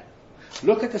lampstand.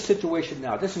 Look at the situation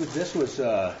now. This was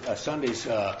Sunday's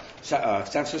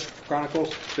Census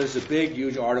Chronicles. There's a big,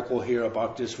 huge article here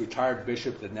about this retired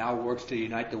bishop that now works to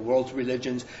unite the world's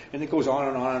religions. And it goes on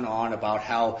and on and on about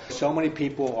how so many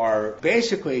people are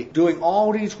basically doing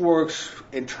all these works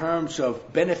in terms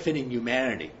of benefiting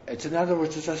humanity. In other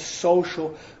words, it's a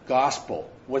social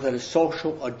gospel with a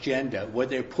social agenda where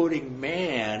they're putting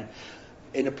man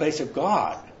in the place of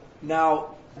God.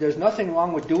 Now, there's nothing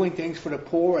wrong with doing things for the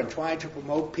poor and trying to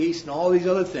promote peace and all these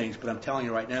other things, but I'm telling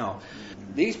you right now,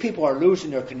 these people are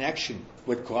losing their connection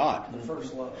with God. The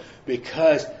first love.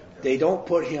 Because they don't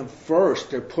put Him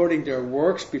first. They're putting their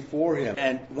works before Him.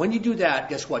 And when you do that,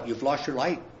 guess what? You've lost your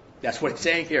light. That's what He's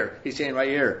saying here. He's saying right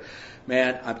here,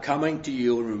 man, I'm coming to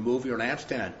you and remove your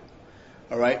lampstand.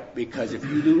 All right? Because if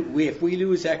we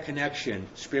lose that connection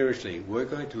spiritually, we're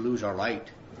going to lose our light.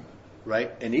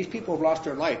 Right? And these people have lost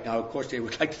their light. Now, of course, they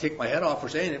would like to take my head off for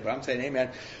saying it, but I'm saying, hey,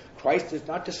 man, Christ is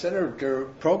not the center of their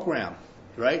program.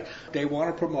 Right? They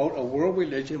want to promote a world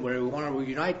religion where they want to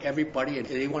reunite everybody, and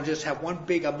they want to just have one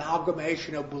big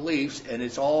amalgamation of beliefs, and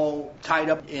it's all tied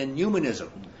up in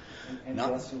humanism. And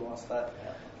guess who wants that?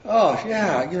 Oh,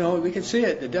 yeah, we can see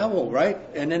it, the devil, right?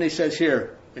 And then he says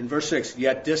here, in verse 6,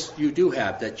 yet this you do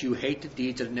have, that you hate the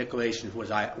deeds of the Nicolaitans,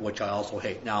 which I also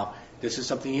hate. Now, this is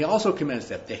something he also commends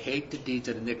them. They hate the deeds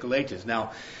of the Nicolaitans.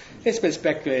 Now, it's been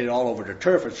speculated all over the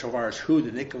turf as far as who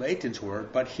the Nicolaitans were,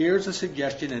 but here's a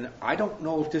suggestion, and I don't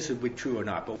know if this would be true or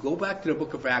not, but go back to the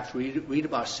book of Acts, read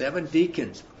about 7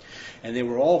 deacons, and they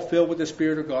were all filled with the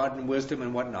Spirit of God and wisdom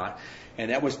and whatnot. And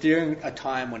that was during a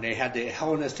time when they had the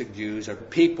Hellenistic Jews, or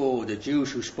people, the Jews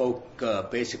who spoke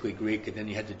basically Greek, and then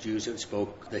you had the Jews that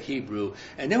spoke the Hebrew.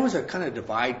 And there was a kind of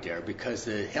divide there because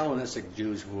the Hellenistic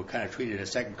Jews were kind of treated as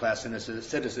second-class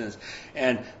citizens.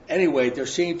 And anyway, there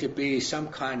seemed to be some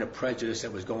kind of prejudice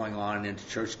that was going on in the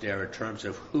church there in terms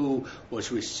of who was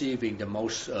receiving the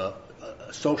most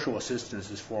social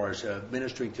assistance as far as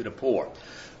ministering to the poor.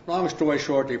 Long story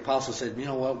short, the apostle said, you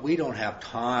know what, we don't have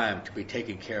time to be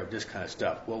taking care of this kind of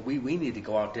stuff. Well, we need to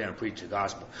go out there and preach the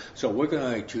gospel. So we're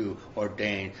going to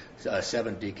ordain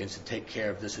 7 deacons to take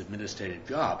care of this administrative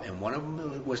job. And one of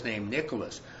them was named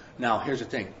Nicholas. Now, here's the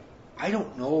thing. I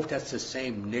don't know if that's the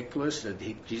same Nicholas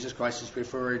that Jesus Christ is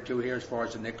referring to here as far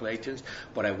as the Nicolaitans,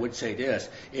 but I would say this.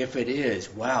 If it is,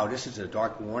 wow, this is a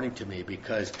dark warning to me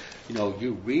because,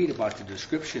 you read about the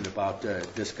description about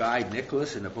this guy,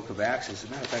 Nicholas, in the book of Acts. As a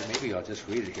matter of fact, maybe I'll just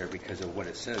read it here because of what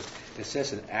it says. It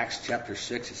says in Acts chapter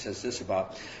 6, it says this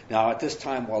about, now at this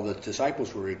time while the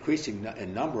disciples were increasing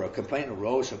in number, a complaint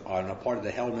arose on the part of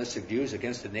the Hellenistic Jews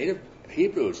against the native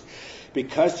Hebrews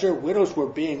because their widows were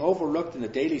being overlooked in the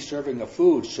daily serving of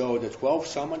food. So the 12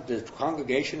 summoned the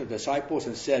congregation of disciples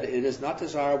and said, it is not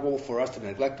desirable for us to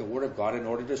neglect the word of God in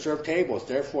order to serve tables.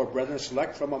 Therefore, brethren,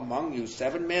 select from among you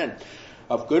 7 men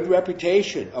of good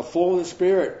reputation, of full of the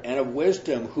Spirit, and of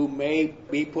wisdom, who may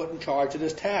be put in charge of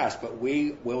this task. But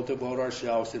we will devote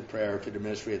ourselves in prayer to the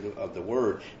ministry of the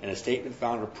Word. And a statement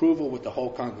found approval with the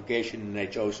whole congregation, and they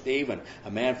chose Stephen, a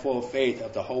man full of faith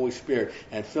of the Holy Spirit,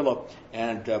 and Philip,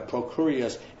 and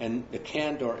Procurius, and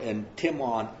Nicanor, and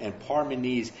Timon, and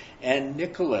Parmenes, and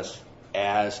Nicholas,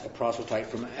 as a proselyte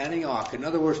from Antioch. In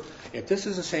other words, if this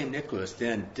is the same Nicholas,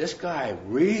 then this guy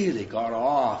really got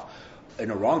off in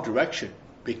the wrong direction,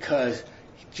 because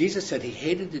Jesus said he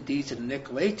hated the deeds of the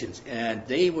Nicolaitans, and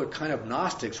they were kind of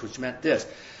Gnostics, which meant this.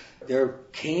 There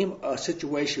came a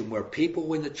situation where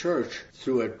people in the church,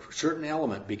 through a certain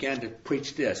element, began to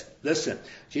preach this. Listen,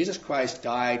 Jesus Christ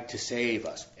died to save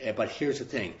us, but here's the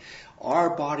thing. Our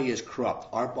body is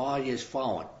corrupt. Our body is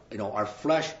fallen. Our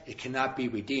flesh, it cannot be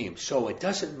redeemed. So it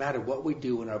doesn't matter what we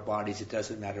do in our bodies. It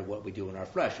doesn't matter what we do in our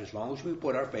flesh, as long as we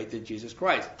put our faith in Jesus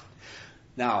Christ.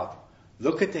 Now,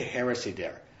 look at the heresy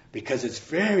there, because it's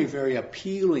very, very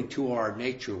appealing to our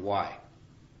nature. Why?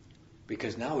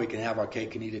 Because now we can have our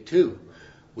cake and eat it too.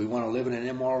 We want to live in an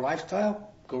immoral lifestyle?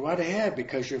 Go right ahead,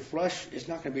 because your flesh is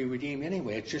not going to be redeemed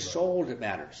anyway. It's your soul that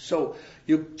matters. So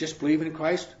you just believe in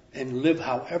Christ and live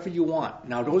however you want.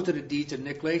 Now, those are the deeds of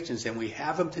Nicolaitans, and we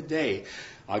have them today.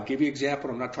 I'll give you an example.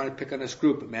 I'm not trying to pick on this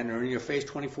group, but man, they're in your face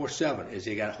 24/7. Is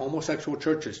they got homosexual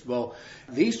churches. Well,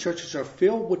 these churches are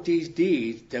filled with these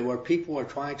deeds that where people are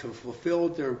trying to fulfill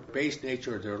their base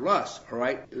nature, their lust, all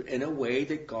right, in a way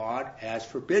that God has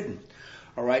forbidden.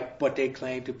 All right, but they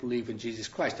claim to believe in Jesus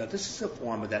Christ. Now, this is a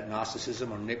form of that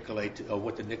Gnosticism or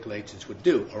what the Nicolaitans would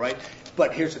do. All right,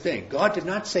 but here's the thing: God did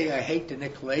not say, "I hate the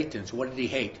Nicolaitans." What did He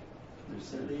hate?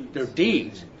 Their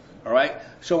deeds. All right.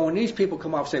 So when these people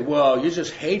come up and say, "Well, you're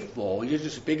just hateful, you're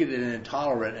just bigoted and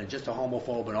intolerant, and just a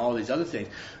homophobe and all these other things,"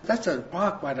 that's a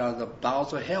rock right out of the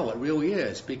bowels of hell. It really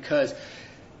is, because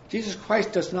Jesus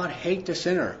Christ does not hate the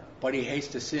sinner, but He hates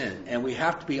the sin. And we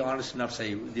have to be honest enough to say,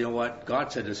 you know what?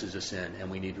 God said this is a sin, and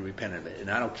we need to repent of it.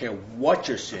 And I don't care what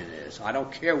your sin is. I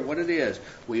don't care what it is.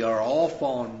 We are all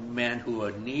fallen men who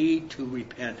need to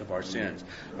repent of our sins.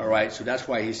 All right? So that's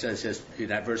why He says this in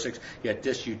that verse 6, "Yet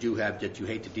this you do have, that you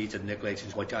hate the deeds of the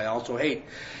Nicolaitans, which I also hate."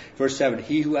 Verse 7,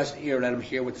 "He who has an ear, let him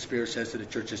hear what the Spirit says to the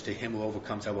churches. To him who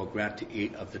overcomes, I will grant to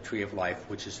eat of the tree of life,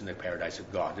 which is in the paradise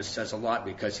of God." This says a lot,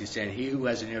 because He's saying, he who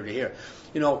has an ear to hear.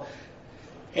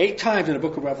 8 times in the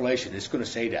book of Revelation, it's going to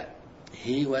say that.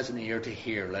 He who has an ear to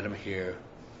hear, let him hear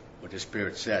what the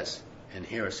Spirit says. And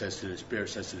here it says to the Spirit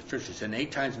says to the churches. And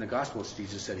 8 times in the Gospels,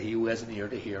 Jesus said, he who has an ear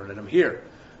to hear, let him hear.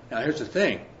 Now, here's the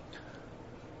thing.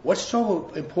 What's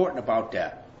so important about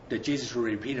that Jesus will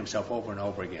repeat Himself over and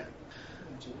over again?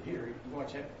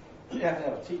 You have to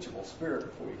have a teachable spirit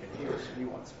before you can hear. So He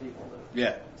wants people to...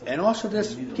 Yeah. And also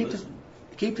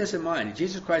keep this in mind.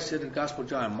 Jesus Christ said in the Gospel of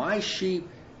John, "My sheep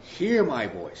hear my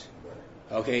voice."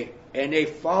 Okay? And they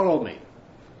follow me.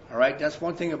 All right? That's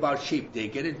one thing about sheep. They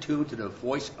get in tune to the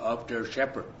voice of their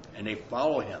shepherd, and they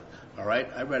follow him. All right?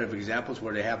 I read of examples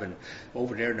where they have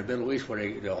over there in the Middle East, where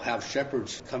they'll have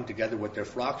shepherds come together with their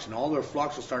flocks, and all their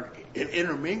flocks will start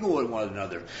intermingle with one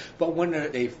another. But when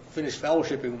they finish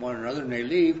fellowshipping with one another and they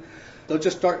leave, they'll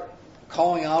just start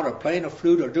calling out or playing a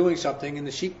flute or doing something, and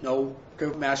the sheep know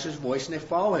their master's voice and they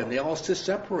follow him. They all just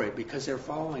separate because they're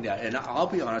following that. And I'll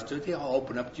be honest, they all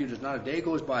open up to you. There's not a day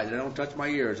goes by that I don't touch my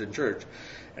ears in church.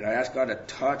 And I ask God to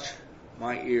touch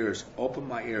my ears, open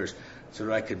my ears, so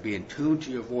that I can be in tune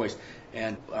to your voice.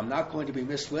 And I'm not going to be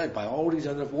misled by all these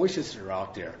other voices that are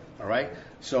out there. All right?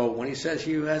 So when He says,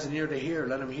 "He who has an ear to hear,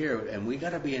 let him hear," and we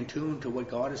got to be in tune to what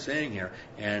God is saying here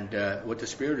and what the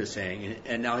Spirit is saying.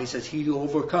 And now He says, "He who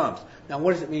overcomes." Now,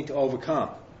 what does it mean to overcome?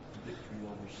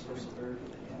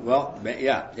 Well,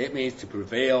 yeah, it means to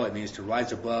prevail. It means to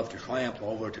rise above, to triumph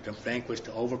over, to vanquish,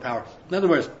 to overpower. In other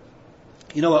words,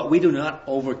 you know what? We do not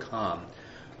overcome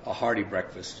a hearty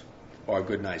breakfast or a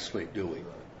good night's sleep, do we?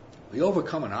 We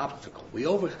overcome an obstacle. We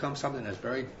overcome something that's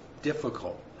very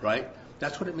difficult, right?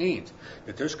 That's what it means.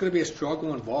 That there's going to be a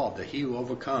struggle involved, that he who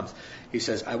overcomes, He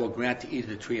says, "I will grant to eat of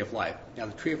the tree of life." Now,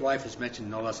 the tree of life is mentioned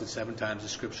no less than 7 times in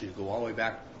Scripture. You go all the way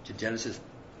back to Genesis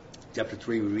chapter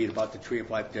 3, we read about the tree of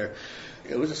life there.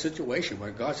 It was a situation where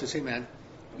God says, "Hey, man,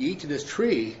 you eat of this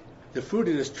tree, the fruit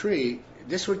of this tree,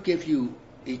 this would give you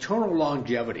eternal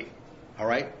longevity." All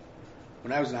right?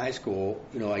 When I was in high school,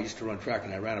 I used to run track,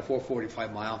 and I ran a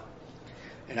 4:45 mile.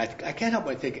 And I can't help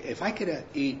but think, if I could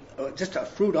eat just a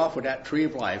fruit off of that tree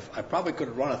of life, I probably could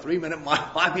have run a 3-minute mile.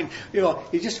 I mean,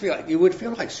 you would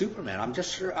feel like Superman. I'm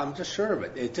just sure of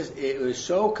it. It was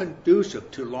so conducive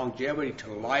to longevity,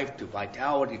 to life, to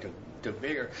vitality, to to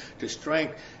vigor, to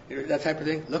strength, that type of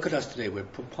thing. Look at us today. We're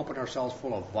pumping ourselves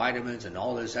full of vitamins and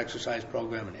all this exercise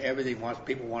program and everything.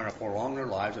 People want to prolong their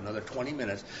lives another 20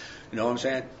 minutes. You know what I'm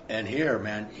saying? And here,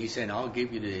 man, he's saying, I'll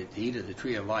give you the eat of the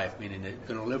tree of life, meaning they're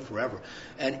going to live forever.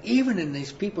 And even in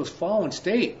these people's fallen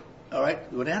state, all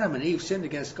right, when Adam and Eve sinned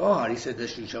against God, he said,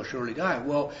 this you shall surely die.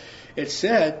 Well, it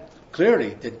said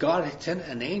clearly that God had sent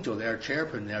an angel there,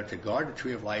 cherubim there, to guard the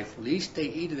tree of life, lest they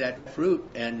eat of that fruit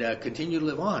and continue to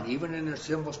live on, even in their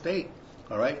sinful state.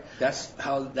 All right? That's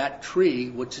how that tree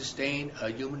would sustain a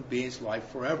human being's life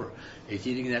forever, is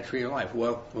eating that tree of life.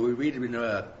 Well, we read in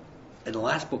the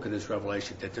last book of this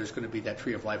Revelation that there's going to be that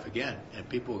tree of life again, and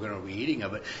people are going to be eating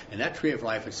of it. And that tree of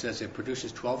life, it says it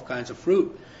produces 12 kinds of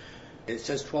fruit. It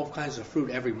says 12 kinds of fruit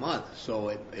every month, so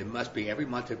it must be every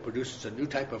month it produces a new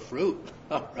type of fruit,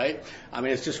 right? I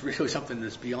mean, it's just really something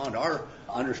that's beyond our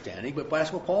understanding, but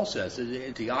that's what Paul says.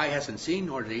 The eye hasn't seen,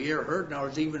 nor the ear heard, nor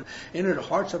has even entered the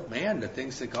hearts of man the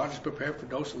things that God has prepared for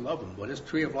those who love Him. Well, this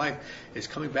tree of life is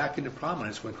coming back into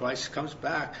prominence when Christ comes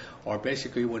back, or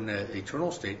basically when the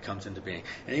eternal state comes into being.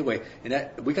 Anyway, and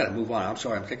that we got to move on. I'm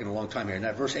sorry, I'm taking a long time here. And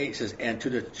that verse 8 says, "And to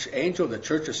the angel of the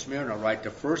church of Smyrna write,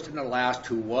 the first and the last,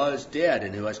 who was dead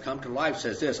and who has come to life,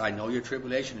 says this: I know your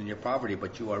tribulation and your poverty,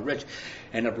 but you are rich,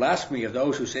 and the blasphemy of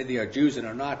those who say they are Jews and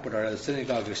are not, but are the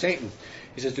synagogue of Satan.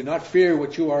 He says, do not fear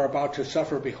what you are about to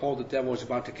suffer. Behold, the devil is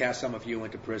about to cast some of you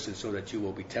into prison, so that you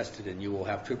will be tested, and you will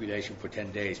have tribulation for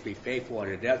 10 days. Be faithful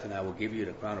unto death, and I will give you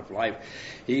the crown of life.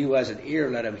 He who has an ear,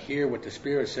 let him hear what the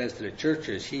Spirit says to the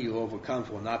churches. He who overcomes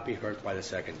will not be hurt by the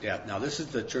second death." Now, this is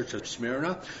the church of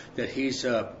Smyrna that he's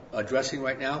addressing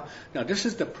right now. Now, this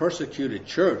is the persecuted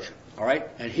church. All right?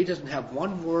 And he doesn't have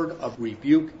one word of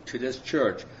rebuke to this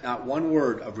church, not one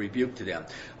word of rebuke to them.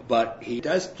 But he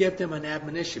does give them an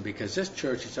admonition, because this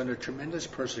church is under tremendous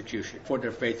persecution for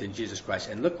their faith in Jesus Christ.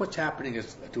 And look what's happening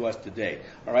to us today.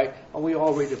 All right? And we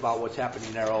all read about what's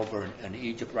happening there over in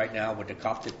Egypt right now with the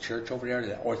Coptic church over there,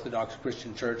 the Orthodox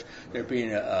Christian church. They're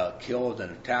being killed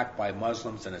and attacked by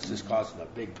Muslims, and it's just causing a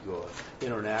big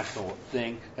international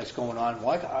thing that's going on.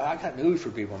 Well, I got news for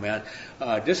people, man.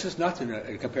 This is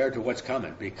nothing compared to what's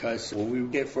coming, because when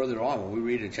we get further on, when we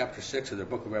read in chapter 6 of the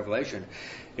book of Revelation,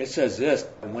 it says this: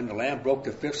 "And when the Lamb broke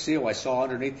the fifth seal, I saw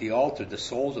underneath the altar the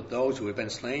souls of those who had been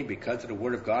slain because of the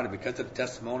word of God and because of the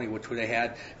testimony which they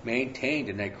had maintained.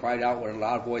 And they cried out with a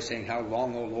loud voice, saying, How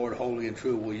long, O Lord, holy and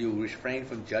true, will you refrain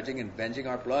from judging and avenging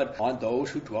our blood on those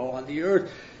who dwell on the earth?"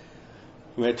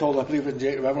 We had told, I believe,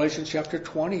 in Revelation chapter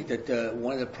 20, that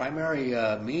one of the primary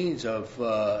means of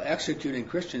executing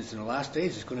Christians in the last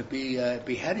days is going to be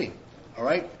beheading. All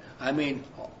right? I mean,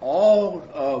 all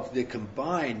of the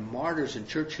combined martyrs in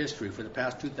church history for the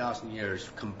past 2,000 years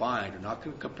combined are not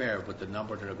going to compare with the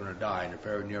number that are going to die in the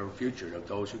very near future of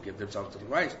those who give themselves to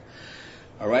Christ.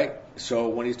 All right? So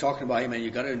when he's talking about, hey, man,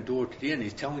 you got to endure to the end,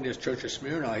 he's telling this church of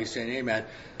Smyrna, he's saying, hey, man,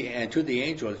 and to the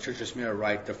angel of the church of Smyrna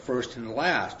write, the first and the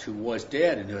last, who was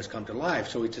dead and who has come to life.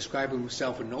 So he's describing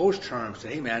himself in those terms,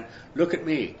 that, hey, man, look at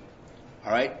me.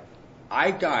 All right?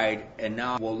 I died, and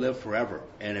now will live forever.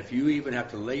 And if you even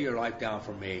have to lay your life down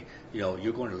for me, you're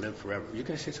going to live forever. You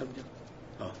going to say something?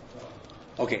 Oh.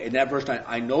 Okay, in that verse 9,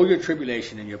 I know your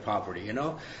tribulation and your poverty,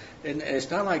 And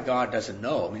it's not like God doesn't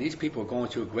know. I mean, these people are going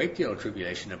through a great deal of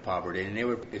tribulation and poverty, and they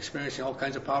were experiencing all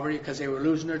kinds of poverty because they were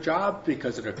losing their job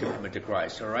because of their commitment to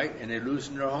Christ, all right? And they're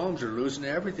losing their homes, they're losing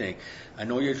everything. I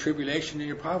know your tribulation and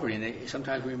your poverty. And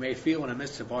sometimes we may feel in the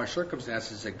midst of our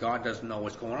circumstances that God doesn't know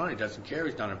what's going on. He doesn't care.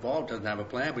 He's not involved, doesn't have a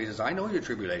plan. But he says, I know your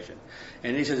tribulation.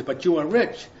 And he says, but you are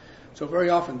rich. So very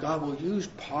often God will use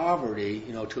poverty,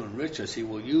 to enrich us. He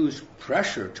will use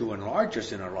pressure to enlarge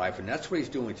us in our life, and that's what he's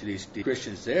doing to these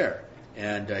Christians there.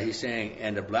 And he's saying,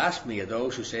 and the blasphemy of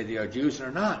those who say they are Jews and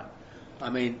are not. I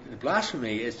mean,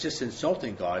 blasphemy is just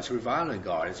insulting God. It's reviling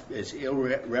God. It's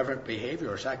irreverent behavior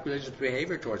or sacrilegious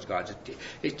behavior towards God.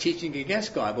 It's teaching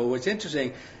against God. But what's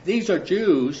interesting, these are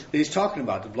Jews that he's talking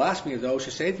about, the blasphemy of those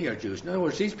who say they are Jews. In other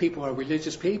words, these people are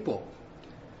religious people.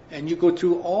 And you go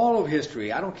through all of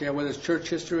history, I don't care whether it's church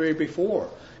history or before,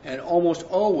 and almost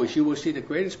always you will see the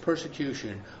greatest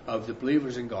persecution of the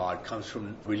believers in God comes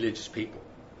from religious people.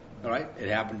 All right? It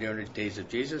happened during the days of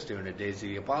Jesus, during the days of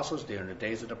the apostles, during the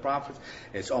days of the prophets.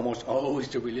 It's almost always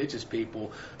the religious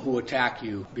people who attack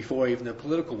you before even the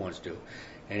political ones do.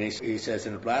 And he says,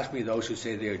 in the blasphemy of those who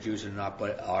say they are Jews and not,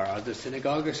 but are of the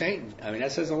synagogue of Satan. I mean,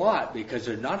 that says a lot, because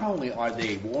not only are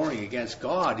they warring against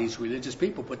God, these religious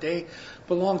people, but they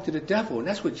belong to the devil. And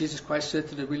that's what Jesus Christ said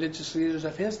to the religious leaders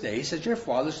of his day. He says, your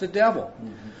father's the devil.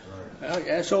 Mm-hmm.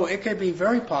 And so it can be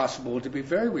very possible to be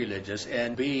very religious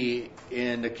and be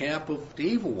in the camp of the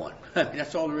evil one. I mean,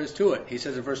 that's all there is to it. He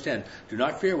says in verse 10, "Do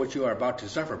not fear what you are about to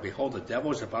suffer. Behold, the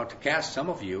devil is about to cast some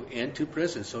of you into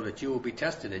prison so that you will be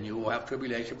tested, and you will have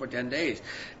tribulation for 10 days.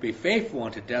 Be faithful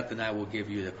unto death, and I will give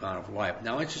you the crown of life."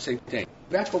 Now, interesting thing.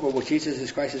 Back over what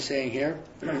Jesus Christ is saying here,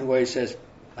 where he says,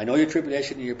 "I know your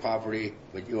tribulation and your poverty,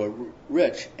 but you are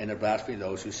rich, and the blasphemy of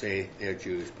those who say they are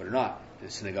Jews, but are not, the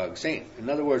synagogue of Satan." In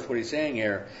other words, what he's saying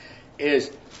here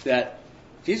is that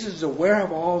Jesus is aware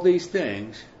of all these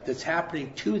things that's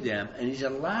happening to them, and he's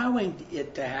allowing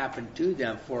it to happen to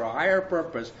them for a higher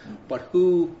purpose, but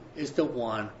who is the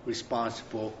one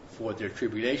responsible for their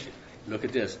tribulation? Look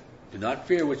at this. "Do not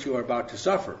fear what you are about to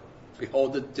suffer.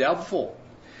 Behold, the devil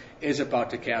is about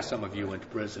to cast some of you into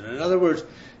prison." In other words,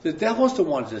 the devil's the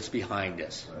one that's behind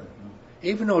this.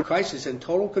 Even though Christ is in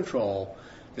total control,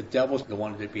 the devil's the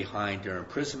one that's behind their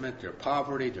imprisonment, their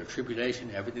poverty, their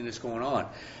tribulation, everything that's going on.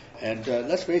 And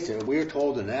let's face it, we are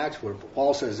told in Acts where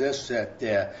Paul says this,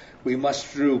 that we must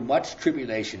through much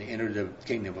tribulation enter the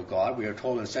kingdom of God. We are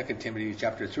told in 2 Timothy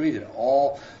chapter 3 that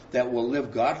all that will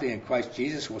live godly in Christ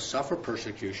Jesus will suffer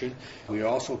persecution. We are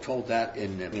also told that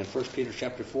in 1 Peter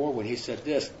chapter 4 when he said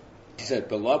this. He said,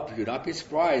 "Beloved, do not be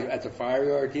surprised at the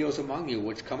fiery ordeals among you,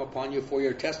 which come upon you for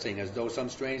your testing, as though some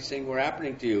strange thing were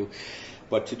happening to you.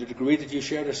 But to the degree that you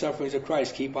share the sufferings of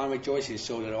Christ, keep on rejoicing,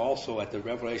 so that also at the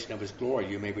revelation of his glory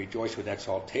you may rejoice with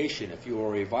exaltation. If you are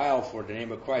reviled for the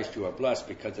name of Christ, you are blessed,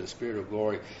 because the Spirit of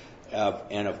glory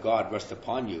and of God rests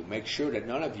upon you. Make sure that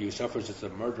none of you suffers as a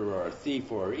murderer or a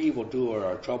thief or an evildoer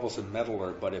or a troublesome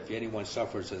meddler, but if anyone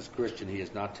suffers as a Christian, he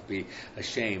is not to be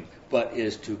ashamed, but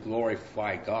is to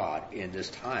glorify God in this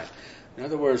time." In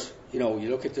other words, you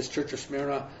look at this church of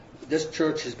Smyrna. This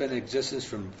church has been in existence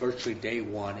from virtually day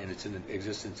one, and it's in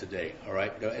existence today. All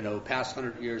right. In the past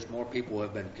 100 years, more people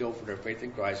have been killed for their faith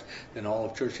in Christ than all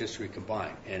of church history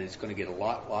combined, and it's going to get a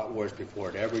lot worse before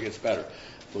it ever gets better.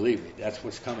 Believe me, that's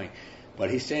what's coming. But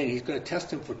he's saying he's going to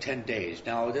test them for 10 days.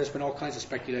 Now, there's been all kinds of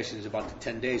speculations about the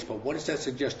 10 days, but what does that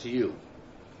suggest to you?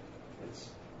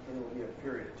 There will be a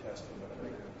period of testing, but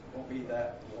it won't be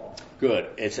that long. Good.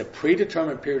 It's a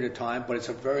predetermined period of time, but it's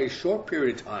a very short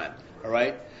period of time. All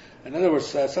right. In other words,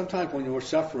 sometimes when we're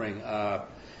suffering,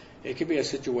 it can be a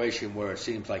situation where it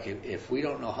seems like if we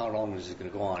don't know how long this is going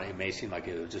to go on, it may seem like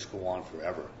it will just go on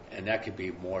forever, and that could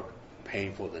be more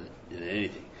painful than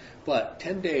anything. But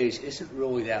 10 days isn't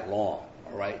really that long.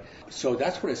 All right. So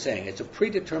that's what it's saying. It's a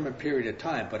predetermined period of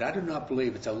time, but I do not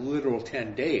believe it's a literal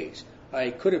 10 days. I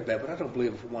could have been, but I don't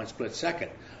believe it for one split second.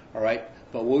 All right.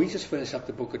 But we just finished up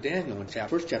the book of Daniel in the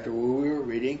first chapter where we were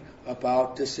reading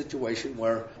about this situation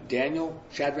where Daniel,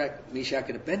 Shadrach, Meshach,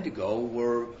 and Abednego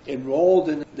were enrolled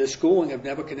in the schooling of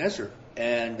Nebuchadnezzar.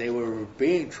 And they were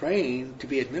being trained to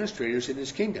be administrators in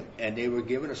his kingdom. And they were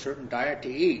given a certain diet to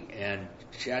eat. And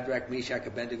Shadrach, Meshach,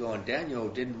 Abednego, and Daniel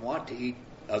didn't want to eat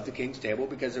of the king's table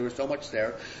because there was so much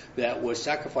there that was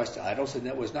sacrificed to idols and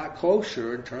that was not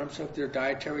kosher in terms of their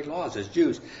dietary laws as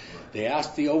Jews. They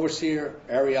asked the overseer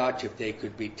Arioch if they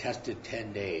could be tested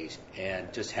 10 days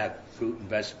and just have fruit and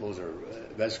vegetables or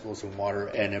vegetables and water,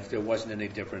 and if there wasn't any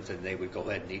difference then they would go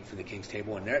ahead and eat from the king's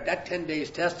table. And that 10 days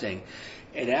testing,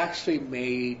 it actually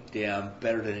made them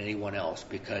better than anyone else,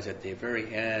 because at the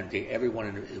very end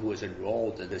everyone who was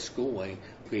enrolled in the schooling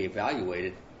be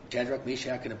evaluated. Shadrach,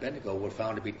 Meshach, and Abednego were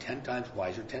found to be 10 times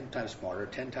wiser, 10 times smarter,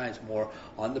 10 times more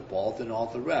on the ball than all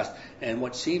the rest. And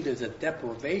what seemed as a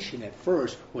deprivation at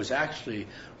first was actually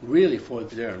really for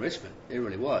their enrichment. It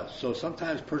really was. So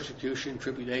sometimes persecution,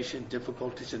 tribulation,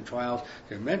 difficulties, and trials,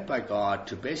 they're meant by God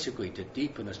to basically to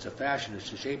deepen us, to fashion us,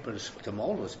 to shape us, to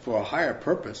mold us for a higher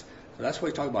purpose. So that's why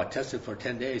he's talking about tested for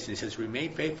 10 days. And he says,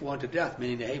 remain faithful unto death,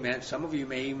 meaning that, hey man, some of you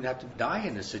may even have to die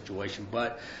in this situation,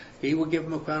 but he will give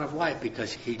him a crown of life,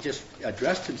 because he just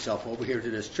addressed himself over here to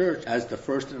this church as the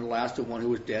first and the last, the one who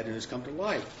was dead and has come to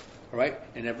life. All right?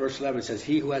 And then verse 11 says,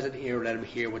 he who has an ear, let him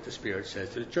hear what the Spirit says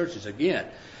to the churches. Again,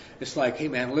 it's like, hey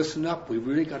man, listen up. We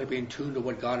really got to be in tune to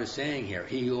what God is saying here.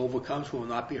 He who overcomes will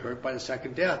not be hurt by the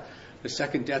second death. The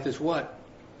second death is what?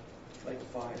 Lake of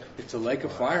fire. It's a lake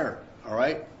of fire. All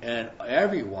right? And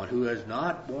everyone who is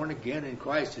not born again in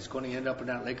Christ is going to end up in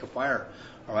that lake of fire.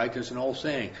 All right? There's an old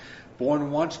saying, born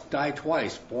once, die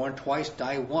twice. Born twice,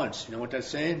 die once. You know what that's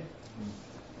saying?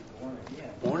 Born again.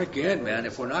 Born again, man.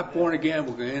 If we're not born again,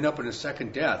 we're going to end up in a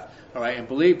second death. All right? And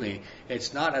believe me,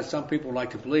 it's not, as some people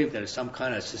like to believe, that it's some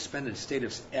kind of suspended state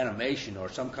of animation or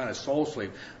some kind of soul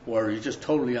sleep where you're just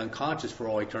totally unconscious for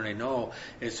all eternity. No,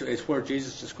 it's where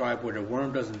Jesus described where the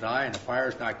worm doesn't die and the fire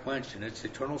is not quenched, and it's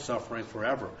eternal suffering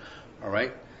forever. All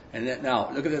right? And then, now,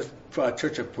 look at this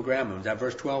church of Pergamum. That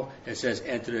verse 12, it says,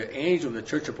 and to the angel of the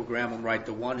church of Pergamum write,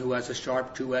 the one who has a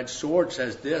sharp two-edged sword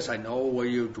says this, I know where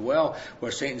you dwell,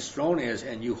 where Satan's throne is,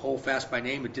 and you hold fast my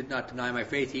name and did not deny my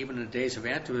faith, even in the days of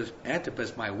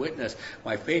Antipas, my witness,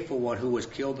 my faithful one who was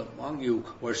killed among you,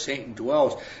 where Satan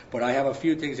dwells. But I have a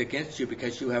few things against you,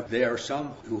 because you have there some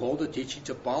who hold the teachings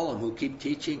of Balaam, who keep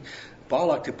teaching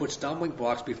Balak to put stumbling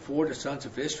blocks before the sons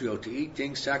of Israel, to eat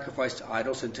things sacrificed to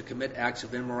idols, and to commit acts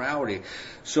of immorality.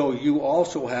 So you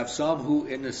also have some who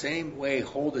in the same way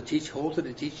hold to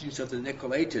the teachings of the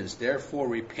Nicolaitans. Therefore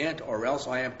repent, or else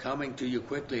I am coming to you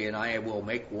quickly, and I will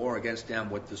make war against them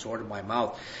with the sword of my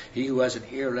mouth. He who has an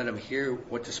ear, let him hear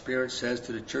what the Spirit says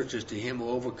to the churches. To him who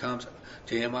overcomes,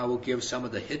 to him I will give some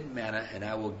of the hidden manna, and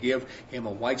I will give him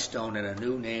a white stone and a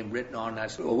new name written on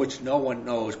that, which no one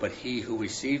knows but he who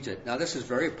receives it. Now this is a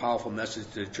very powerful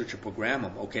message to the church of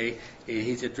Pergamum, okay?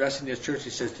 He's addressing this church.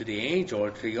 He says to the angel, or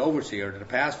to the overseer, to the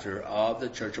pastor of the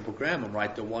church of Pergamum,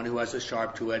 right? The one who has a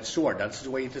sharp two-edged sword. That's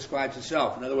the way he describes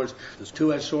himself. In other words, this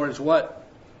two-edged sword is what?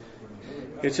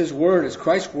 It's his word. It's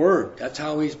Christ's word. That's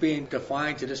how he's being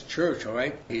defined to this church, all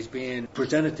right? He's being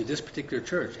presented to this particular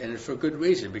church, and it's for good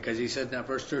reason, because he said in that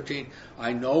verse 13,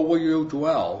 I know where you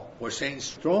dwell, where Satan's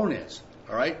throne is,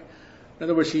 all right? In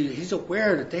other words, he's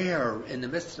aware that they are in the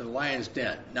midst of the lion's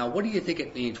den. Now, what do you think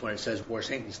it means when it says where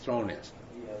Satan's throne is?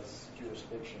 He has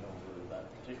jurisdiction over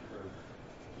that particular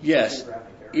Yes. geographic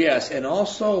area. Yes, and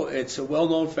also it's a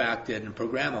well-known fact that in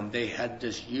Pergamum they had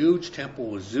this huge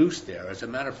temple of Zeus there. As a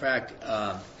matter of fact,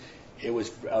 it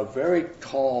was a very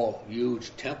tall,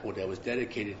 huge temple that was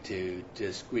dedicated to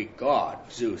this Greek god,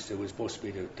 Zeus. It was supposed to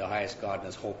be the highest god in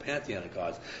this whole pantheon of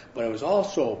gods. But it was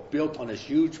also built on this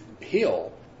huge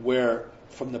hill where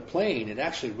from the plain it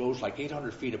actually rose like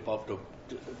 800 feet above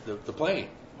the plain,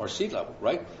 or sea level,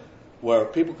 right? Where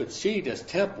people could see this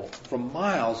temple from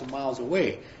miles and miles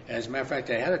away. And as a matter of fact,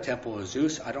 they had a temple of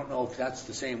Zeus. I don't know if that's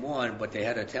the same one, but they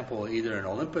had a temple either in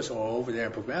Olympus or over there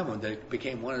in Pergamum that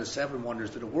became one of the seven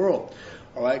wonders of the world.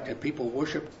 All right, that people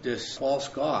worship this false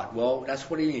god. Well, that's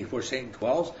what he means, where Satan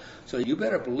dwells. So you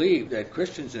better believe that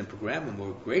Christians in Pergamum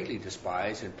were greatly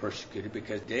despised and persecuted,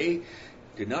 because they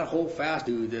did not hold fast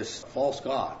to this false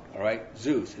god, all right,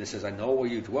 Zeus. And it says, I know where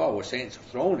you dwell, where Satan's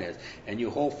throne is, and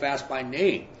you hold fast my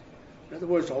name. In other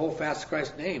words, to hold fast to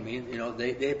Christ's name,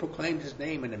 they proclaimed his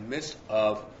name in the midst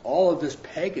of all of this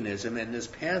paganism and this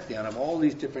pantheon of all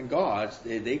these different gods.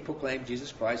 They proclaimed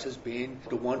Jesus Christ as being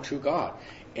the one true God,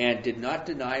 and did not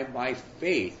deny my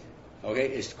faith. Okay,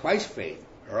 it's Christ's faith,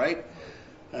 all right?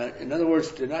 In other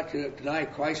words, did not deny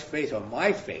Christ's faith or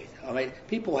my faith. I mean,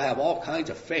 people have all kinds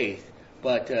of faith,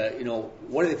 but,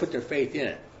 what do they put their faith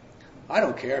in? I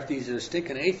don't care if these are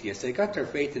stinking atheists. They got their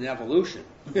faith in evolution.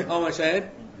 You know what I'm saying?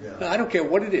 Yeah. I don't care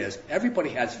what it is. Everybody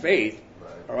has faith.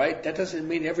 Right. All right? That doesn't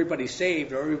mean everybody's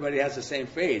saved or everybody has the same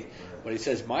faith. Right. But he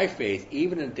says, my faith,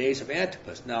 even in the days of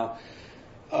Antipas. Now,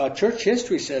 church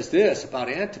history says this about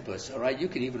Antipas. All right? You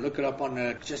can even look it up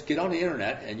just get on the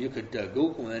internet and you could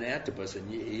Google an Antipas,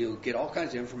 and you'll get all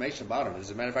kinds of information about him.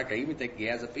 As a matter of fact, I even think he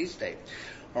has a feast day.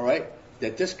 All right?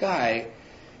 That this guy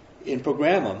in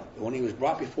Pergamum, when he was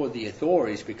brought before the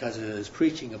authorities because of his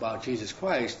preaching about Jesus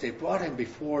Christ, they brought him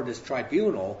before this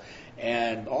tribunal,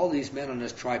 and all these men on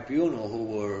this tribunal who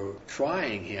were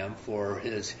trying him for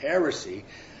his heresy,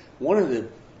 one of the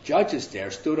judges there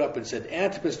stood up and said,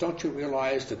 Antipas, don't you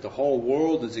realize that the whole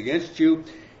world is against you?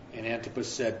 And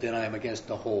Antipas said, then I am against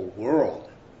the whole world.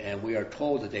 And we are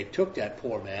told that they took that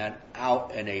poor man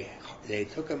out, and they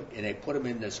took him and they put him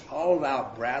in this hollowed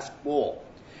out brass bowl.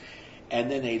 And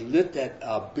then they lit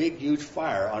that big, huge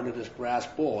fire under this brass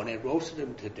bowl, and they roasted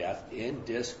him to death in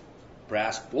this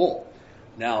brass bowl.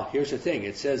 Now, here's the thing.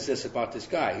 It says this about this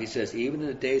guy. He says, even in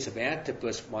the days of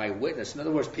Antipas, my witness. In other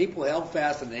words, people held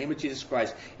fast in the name of Jesus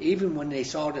Christ, even when they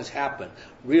saw this happen,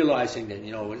 realizing that,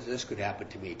 this could happen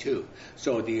to me too.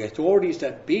 So the authorities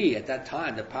that be at that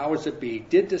time, the powers that be,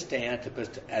 did this to Antipas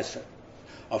as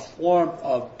a form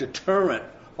of deterrent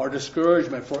or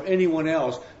discouragement for anyone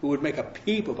else who would make a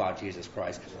peep about Jesus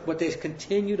Christ. But they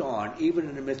continued on even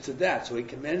in the midst of that. So he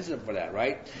commends them for that,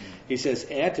 right? He says,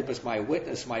 Antipas, my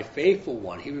witness, my faithful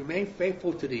one. He remained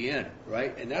faithful to the end,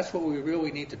 right? And that's what we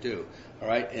really need to do, all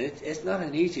right? And it's not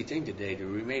an easy thing today to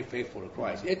remain faithful to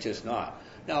Christ. It's just not.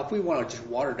 Now, if we want to just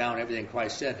water down everything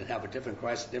Christ said and have a different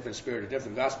Christ, a different spirit, a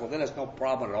different gospel, then there's no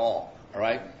problem at all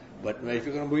right? But if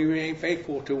you're going to remain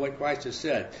faithful to what Christ has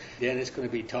said, then it's going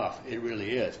to be tough. It really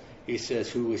is. He says,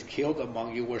 who was killed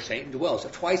among you where Satan dwells. So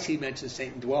twice he mentions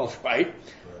Satan dwells, right?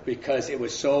 Because it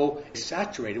was so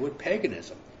saturated with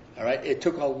paganism. All right, it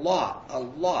took a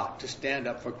lot to stand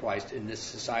up for Christ in this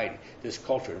society, this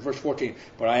culture. In verse 14,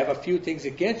 but I have a few things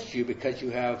against you because you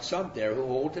have some there who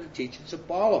hold to the teachings of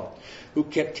Balaam, who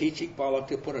kept teaching Balak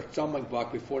to put a stumbling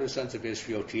block before the sons of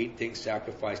Israel to eat things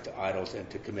sacrificed to idols and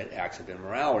to commit acts of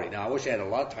immorality. Now, I wish I had a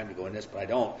lot of time to go in this, but I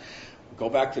don't. Go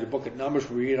back to the book of Numbers,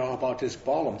 we read all about this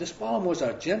Balaam. This Balaam was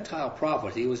a Gentile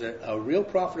prophet. He was a real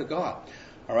prophet of God.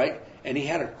 All right? And he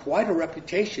had quite a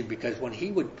reputation because when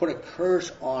he would put a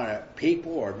curse on a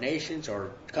people or nations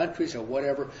or countries or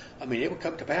whatever, I mean, it would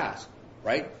come to pass,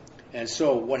 right? And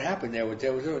so what happened there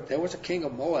was a king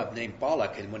of Moab named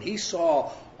Balak, and when he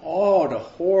saw all the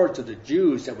hordes of the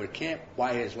Jews that would camp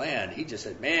by his land, he just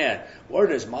said, man, where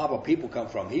does this mob of people come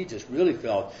from? He just really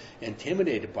felt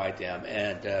intimidated by them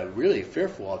and really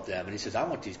fearful of them. And he says, I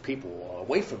want these people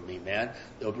away from me, man.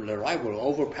 Their life will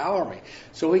overpower me.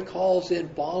 So he calls in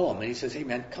Balaam and he says, hey,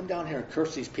 man, come down here and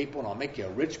curse these people and I'll make you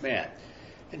a rich man.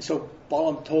 And so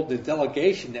Balaam told the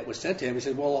delegation that was sent to him, he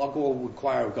said, well, I'll go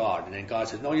inquire of God. And then God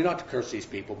says, no, you're not to curse these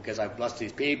people because I've blessed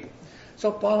these people. So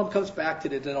Balaam comes back to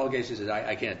the delegation and says,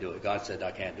 I can't do it. God said,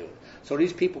 I can't do it. So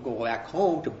these people go back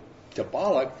home to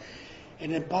Balak,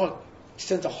 and then Balak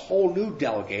sends a whole new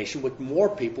delegation with more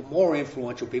people, more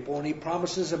influential people, and he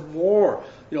promises them more,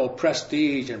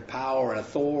 prestige and power and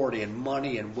authority and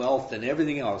money and wealth and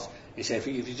everything else. He said, if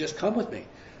you just come with me.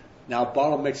 Now,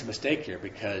 Balaam makes a mistake here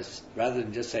because rather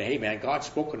than just say, hey, man, God's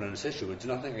spoken on this issue. There's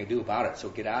nothing I can do about it, so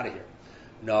get out of here.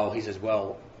 No, he says,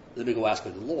 well, let me go ask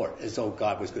of the Lord, as though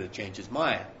God was going to change his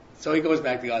mind. So he goes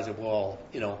back to God and says, well,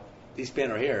 these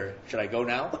men are here. Should I go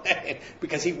now?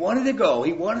 Because he wanted to go.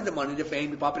 He wanted the money, the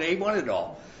fame, the popularity. He wanted it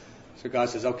all. So God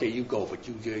says, okay, you go, but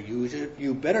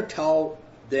you better tell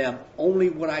them only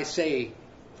what I say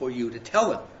for you to tell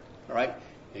them. All right?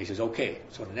 And he says, okay.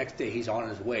 So the next day he's on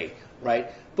his way,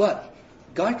 right? But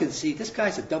God can see this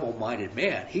guy's a double-minded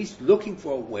man. He's looking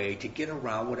for a way to get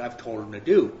around what I've told him to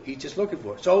do. He's just looking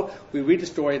for it. So we read the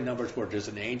story in Numbers where there's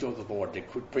an angel of the Lord, the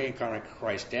pre-incarnate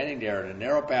Christ, standing there in a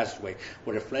narrow passageway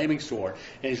with a flaming sword,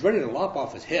 and he's ready to lop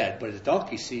off his head, but his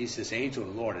donkey sees this angel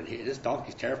of the Lord, and this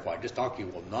donkey's terrified. This donkey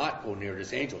will not go near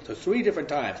this angel. So 3 different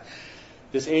times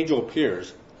this angel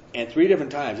appears, and 3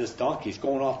 different times this donkey's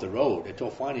going off the road until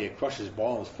finally it crushes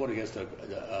Balaam's foot against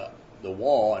the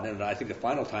wall, and then I think the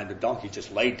final time the donkey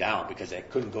just laid down because it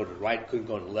couldn't go to the right, couldn't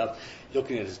go to the left.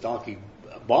 Looking at his donkey,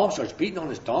 Balaam starts beating on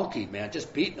his donkey, man,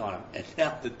 just beating on him, and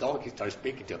now the donkey starts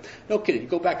speaking to him. No kidding. You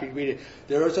go back and read it.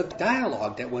 There was a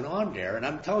dialogue that went on there, and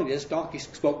I'm telling you, this donkey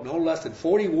spoke no less than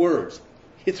 40 words.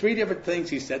 3 different things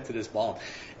he said to this Balaam.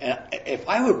 And if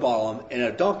I were Balaam and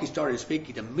a donkey started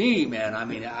speaking to me, man, I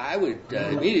mean, I would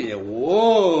immediately,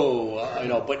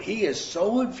 whoa, but he is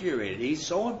so infuriated, he's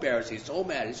so embarrassed, he's so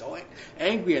mad, he's so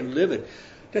angry and livid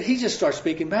that he just starts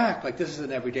speaking back like this is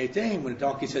an everyday thing. When the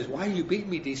donkey says, why you beat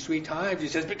me these 3 times? He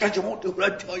says, because you won't do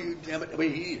what I tell you, damn it. I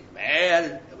mean, he's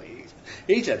mad. I mean,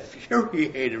 he's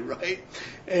infuriated, right?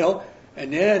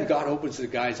 And then God opens the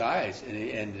guy's eyes,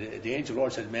 and the angel of the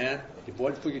Lord says, man, if it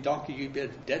wasn't for your donkey, you'd be a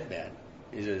dead man.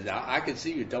 He says, now, I can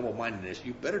see your double-mindedness.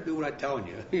 You better do what I'm telling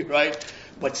you, right?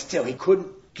 But still, he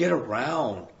couldn't get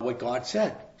around what God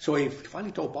said. So he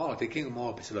finally told Balak, the king of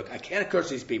Moab, he said, look, I can't curse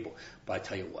these people, but I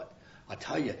tell you what. I'll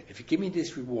tell you, if you give me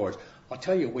these rewards, I'll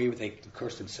tell you a way where they can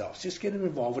curse themselves. Just get them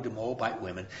involved with the Moabite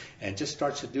women and just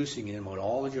start seducing them with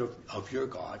all of your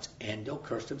gods, and they'll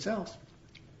curse themselves.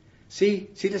 See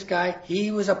this guy?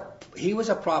 He was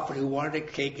a prophet who wanted a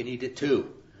cake and eat it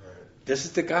too. Right. This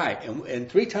is the guy, and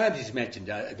 3 times he's mentioned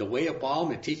the way of Balaam,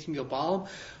 the teaching of Balaam.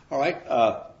 All right,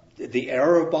 the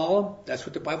error of Balaam. That's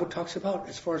what the Bible talks about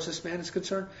as far as this man is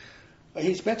concerned.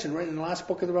 He's mentioned right in the last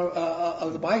book of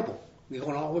the Bible. We're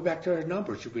going all the way back to our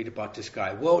Numbers. You read about this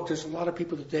guy. Well, there's a lot of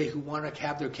people today who want to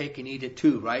have their cake and eat it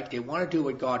too, right? They want to do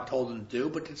what God told them to do,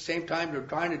 but at the same time, they're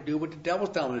trying to do what the devil's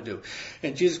telling them to do.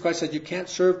 And Jesus Christ said, you can't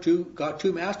serve two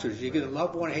masters. You're going to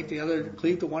love one, hate the other,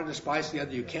 cleave to one, despise the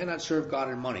other. You cannot serve God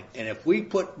and money. And if we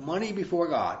put money before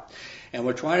God, and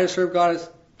we're trying to serve God as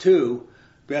two,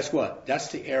 guess what?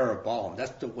 That's the error of Balaam.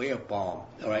 That's the way of Balaam.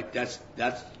 All right? That's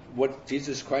what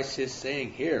Jesus Christ is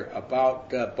saying here about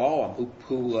Balaam,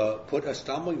 who put a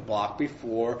stumbling block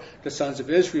before the sons of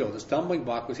Israel. The stumbling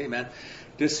block was, hey man,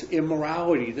 this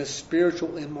immorality, this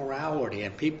spiritual immorality,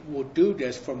 and people will do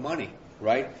this for money,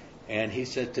 right? And he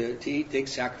said to eat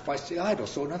things sacrificed to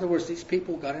idols. So in other words, these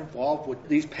people got involved with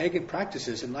these pagan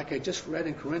practices. And like I just read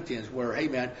in Corinthians where, hey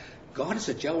man, God is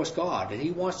a jealous God, and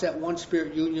He wants that one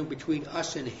spirit union between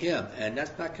us and Him, and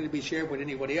that's not going to be shared with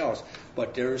anybody else.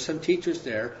 But there are some teachers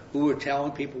there who are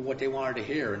telling people what they wanted to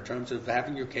hear in terms of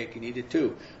having your cake and eat it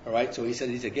too. All right, so he said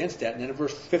he's against that. And then in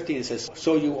verse 15 it says,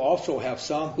 so you also have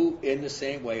some who in the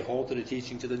same way hold to the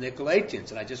teachings of the Nicolaitans.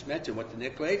 And I just mentioned what the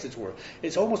Nicolaitans were.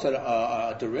 It's almost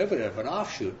a derivative, an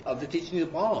offshoot of the teaching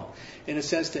of Balaam, in the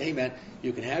sense that, hey man,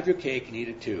 you can have your cake and eat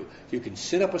it too. You can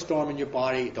sit up a storm in your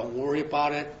body. Don't worry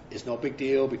about it. It's no big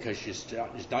deal, because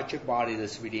it's not your body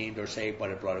that's redeemed or saved by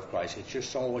the blood of Christ. It's your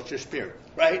soul, it's your spirit,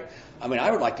 right? I mean, I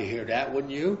would like to hear that,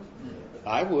 wouldn't you?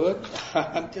 I would.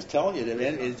 I'm just telling you,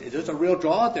 man, there's a real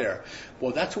draw there.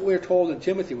 Well, that's what we're told in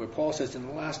Timothy, where Paul says in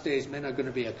the last days men are going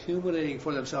to be accumulating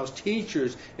for themselves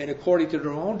teachers, and according to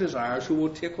their own desires, who will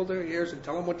tickle their ears and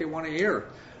tell them what they want to hear.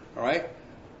 All right?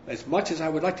 As much as I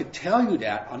would like to tell you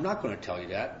that, I'm not going to tell you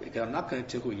that, because I'm not going to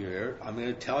tickle your ear. I'm going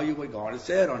to tell you what God has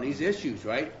said on these issues,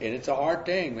 right? And it's a hard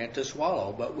thing, man, to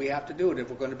swallow, but we have to do it if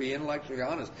we're going to be intellectually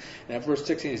honest. And at verse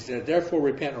 16 it says, therefore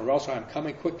repent, or else I am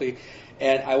coming quickly,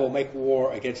 and I will make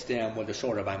war against them with the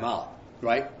sword of my mouth.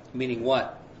 Right? Meaning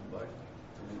what? By the word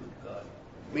of God.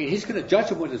 I mean, He's going to judge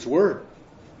them with His word.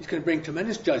 He's going to bring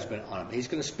tremendous judgment on him. He's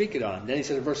going to speak it on him. Then he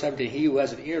says in verse 17, he who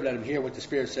has an ear, let him hear what the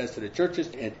Spirit says to the churches.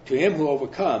 And to him who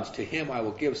overcomes, to him I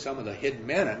will give some of the hidden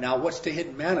manna. Now, what's the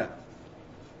hidden manna?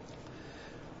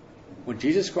 When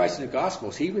Jesus Christ in the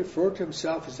Gospels, He referred to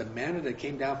Himself as the manna that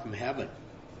came down from heaven.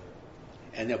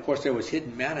 And, of course, there was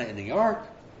hidden manna in the ark.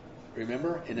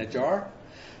 Remember? In a jar.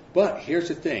 But here's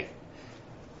the thing.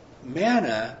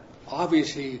 Manna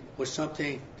obviously was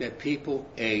something that people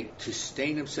ate to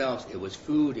sustain themselves. It was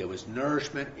food, it was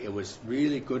nourishment, it was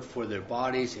really good for their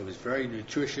bodies, it was very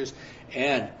nutritious,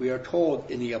 and we are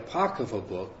told in the Apocrypha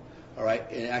book, all right,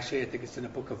 and actually I think it's in the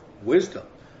book of Wisdom,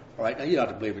 all right, now you don't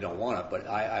have to believe you don't want it, but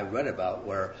I read about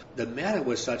where the manna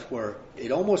was such where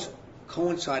it almost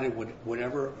coincided with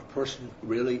whatever a person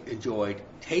really enjoyed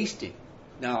tasting.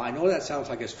 Now, I know that sounds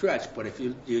like a stretch, but if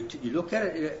you look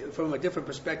at it from a different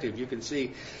perspective, you can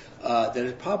see that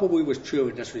it probably was true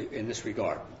in this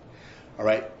regard. All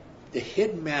right? The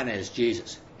hidden manna is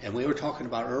Jesus. And we were talking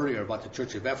about earlier about the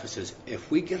church of Ephesus.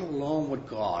 If we get alone with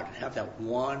God and have that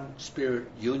one spirit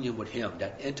union with Him,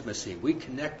 that intimacy, we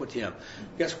connect with Him,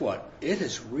 guess what? It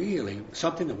is really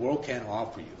something the world can't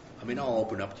offer you. I mean, I'll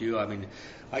open up to you. I mean,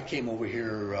 I came over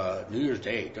here New Year's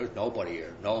Day. There's nobody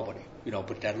here. Nobody. You know,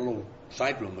 but that little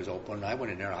side room was open. I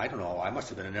went in there. I don't know. I must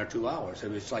have been in there 2 hours.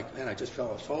 It was like, man, I just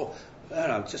felt so,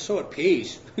 man, I'm just so at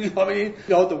peace. You know what I mean?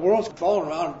 You know, the world's falling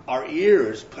around our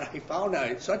ears, but I found out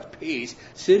it's such peace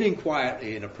sitting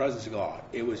quietly in the presence of God.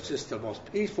 It was just the most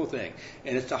peaceful thing.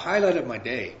 And it's the highlight of my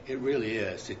day. It really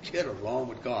is. To get alone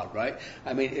with God, right?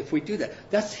 I mean, if we do that,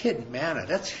 that's hidden manna.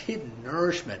 That's hidden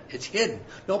nourishment. It's hidden.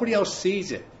 Nobody else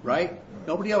sees it, right?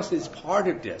 Nobody else is part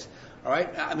of this. All right?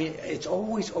 I mean, it's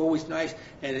always nice,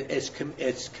 and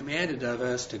it's commanded of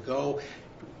us to go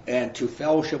and to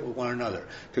fellowship with one another,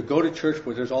 to go to church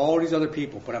where there's all these other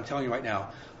people. But I'm telling you right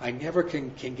now, I never can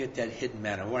get that hidden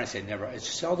manna. When I say never, it's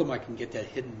seldom I can get that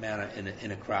hidden manna in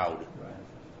a crowd. Right.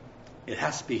 It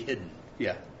has to be hidden.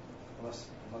 Yeah.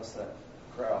 Unless that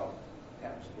crowd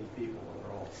happens to be people that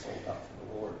are all sold out for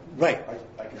the Lord. Right.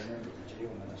 I can remember the jail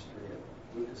ministry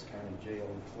at Lucas County Jail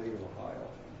in Toledo, Ohio.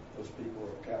 Those people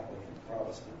were Catholic and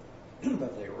Protestant,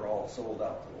 but they were all sold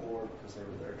out to the Lord because they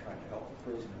were there trying to help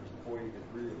the prisoners. And boy, you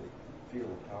could really feel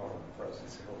the power and the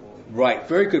presence of the Lord. Right.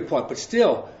 Very good point. But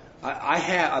still, I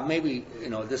have maybe, you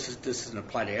know, this doesn't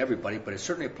apply to everybody, but it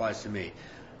certainly applies to me.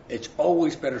 It's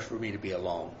always better for me to be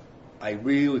alone. I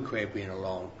really crave being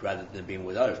alone rather than being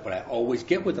with others, but I always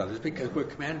get with others because we're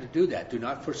commanded to do that. Do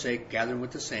not forsake gathering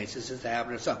with the saints. This is the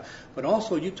habit of some. But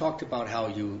also, you talked about how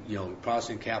you know,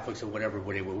 Protestant Catholics or whatever,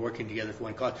 where they were working together for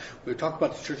one cause. We were talking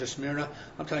about the Church of Smyrna.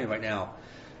 I'm telling you right now,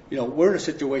 you know, we're in a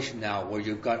situation now where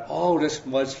you've got all this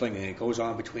mudslinging. It goes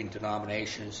on between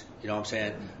denominations. You know what I'm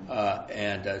saying?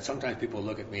 And sometimes people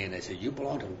look at me and they say, "You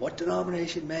belong to what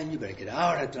denomination, man? You better get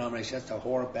out of that denomination. That's the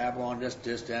whore of Babylon. This,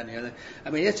 that, and the other." I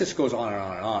mean, it just goes on and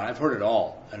on and on. I've heard it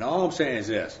all. And all I'm saying is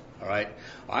this. All right,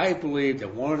 I believe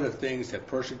that one of the things that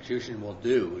persecution will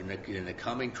do in the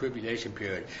coming tribulation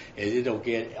period is it'll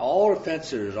get all the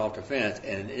fencers off the fence,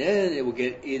 and then it will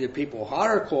get either people hot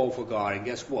or cold for God. And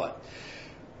guess what?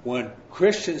 When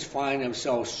Christians find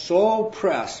themselves so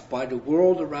pressed by the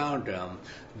world around them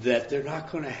that they're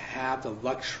not going to have the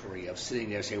luxury of sitting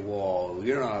there and say, "Well,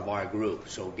 you're not of our group,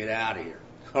 so get out of here."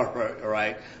 All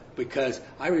right. Because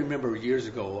I remember years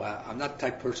ago, I'm not the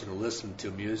type of person to listen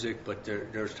to music, but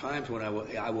there's times when I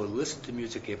will listen to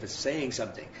music if it's saying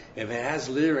something, if it has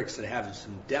lyrics that have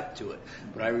some depth to it.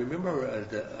 But I remember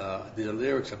the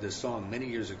lyrics of this song many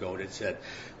years ago that said,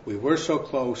 "We were so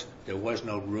close, there was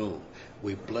no room.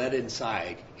 We bled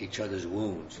inside each other's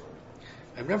wounds."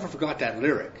 I've never forgot that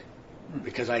lyric,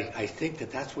 because I think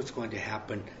that that's what's going to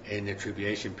happen in the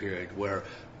tribulation period, where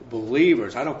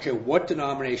believers, I don't care what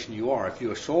denomination you are, if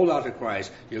you are sold out to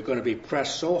Christ, you're going to be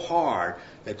pressed so hard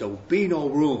that there will be no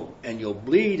room, and you'll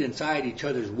bleed inside each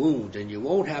other's wounds, and you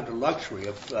won't have the luxury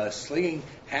of slinging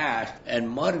ash and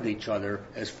mud at each other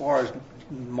as far as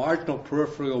marginal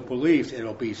peripheral beliefs.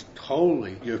 It'll be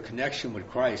totally your connection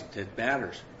with Christ that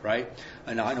matters, right?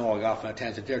 And I know I got off on a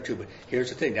tangent there too, but here's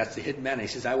the thing, that's the hidden manna. He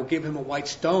says, "I will give him a white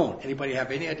stone." Anybody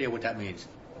have any idea what that means?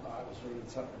 Well, I was reading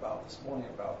something about this morning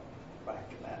about back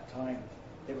in that time,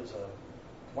 it was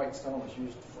a white stone was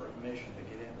used for admission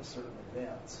to get into certain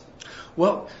events.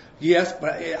 Well, yes,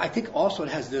 but I think also it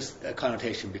has this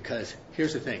connotation, because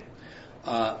here's the thing.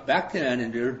 Back then,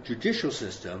 in their judicial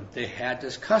system, they had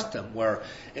this custom where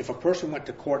if a person went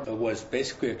to court and was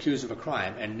basically accused of a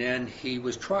crime, and then he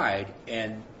was tried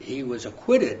and he was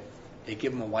acquitted, they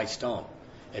give him a white stone.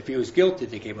 If he was guilty,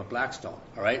 they gave him a black stone.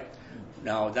 All right?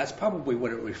 Now, that's probably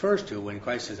what it refers to when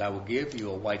Christ says, "I will give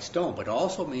you a white stone." But it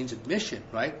also means admission,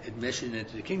 right? Admission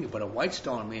into the kingdom. But a white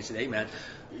stone means that, amen,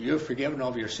 you're forgiven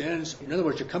of your sins. In other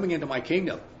words, you're coming into my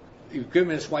kingdom. You've given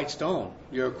me this white stone.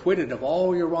 You're acquitted of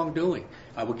all your wrongdoing.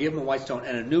 I will give him a white stone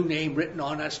and a new name written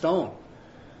on that stone.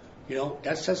 You know,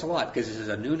 that says a lot, because it says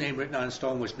a new name written on a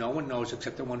stone which no one knows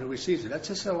except the one who receives it. That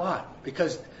says a lot,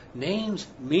 because names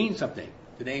mean something.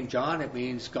 The name John, it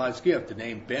means God's gift. The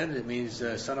name Ben, it means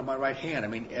son of my right hand. I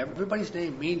mean, everybody's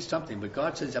name means something, but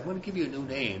God says, "I'm going to give you a new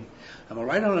name. I'm going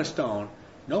to write it on a stone.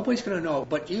 Nobody's going to know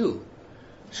but you."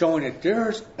 Showing that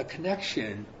there's a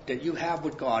connection that you have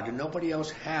with God that nobody else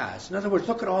has. In other words,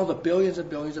 look at all the billions and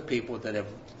billions of people that have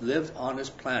lived on this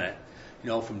planet,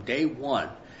 from day one,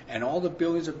 and all the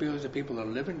billions and billions of people that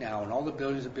are living now, and all the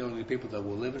billions and billions of people that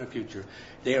will live in the future.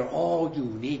 They are all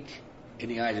unique in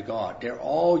the eyes of God. They're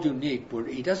all unique.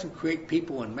 He doesn't create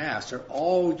people in mass. They're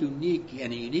all unique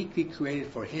and uniquely created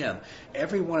for Him.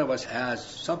 Every one of us has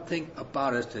something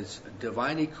about us that's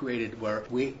divinely created, where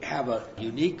we have a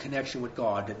unique connection with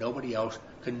God that nobody else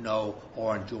can know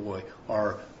or enjoy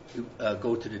or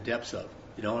go to the depths of.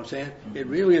 You know what I'm saying? Mm-hmm. It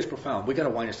really is profound. We got to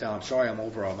wind this down. I'm sorry I'm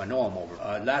over. I know I'm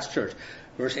over. Last church,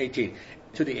 verse 18.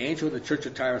 To the angel of the church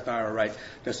of Thyatira write,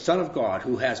 "The Son of God,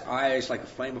 who has eyes like a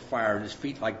flame of fire and his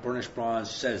feet like burnished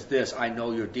bronze, says this: I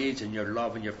know your deeds and your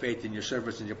love and your faith and your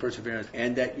service and your perseverance,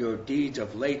 and that your deeds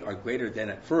of late are greater than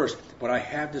at first. But I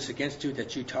have this against you,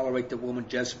 that you tolerate the woman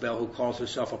Jezebel, who calls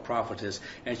herself a prophetess,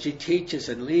 and she teaches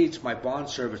and leads my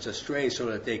bondservants astray, so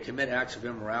that they commit acts of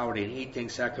immorality and eat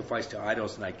things sacrificed to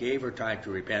idols. And I gave her time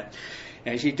to repent.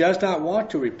 And she does not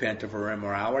want to repent of her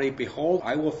immorality. Behold,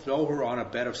 I will throw her on a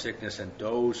bed of sickness, and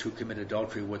those who commit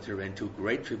adultery with her into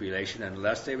great tribulation,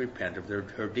 unless they repent of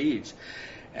her deeds.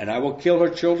 And I will kill her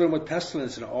children with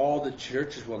pestilence, and all the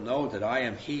churches will know that I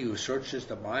am He who searches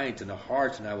the minds and the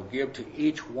hearts, and I will give to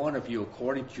each one of you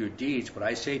according to your deeds. But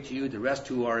I say to you, the rest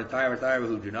who are in Thyatira,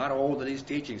 who do not hold to these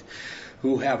teachings,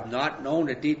 who have not known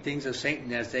the deep things of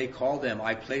Satan, as they call them,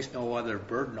 I place no other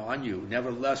burden on you.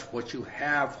 Nevertheless, what you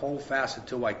have, hold fast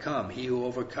until I come. He who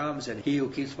overcomes and he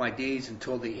who keeps my deeds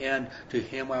until the end, to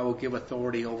him I will give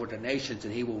authority over the nations,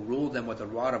 and he will rule them with a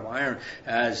rod of iron,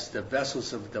 as the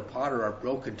vessels of the potter are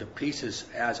broken to pieces,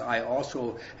 as I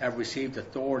also have received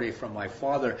authority from my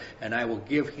Father, and I will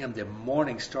give him the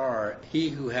morning star. He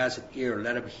who has an ear,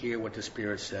 let him hear what the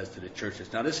Spirit says to the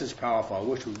churches. Now, this is powerful. I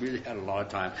wish we really had a lot of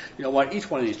time. You know what? Each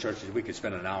one of these churches we could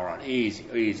spend an hour on.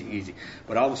 Easy.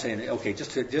 But I'm saying, okay,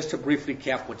 just to briefly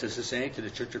recap what this is saying to the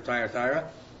church of Thyatira.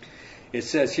 It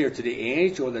says here, to the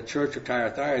angel of the church of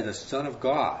Thyatira, the Son of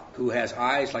God, who has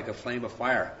eyes like a flame of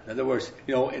fire. In other words,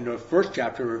 in the first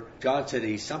chapter, John said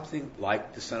he's something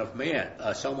like the Son of Man,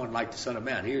 someone like the Son of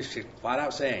Man. He's flat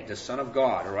out saying the Son of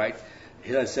God, all right?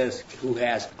 It says, who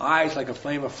has eyes like a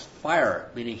flame of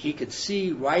fire, meaning he could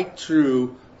see right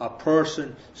through a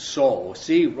person's soul,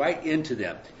 see right into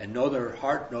them, and know their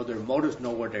heart, know their motives,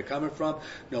 know where they're coming from,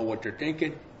 know what they're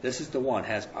thinking. This is the one,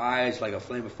 has eyes like a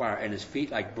flame of fire, and his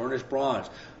feet like burnished bronze.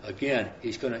 Again,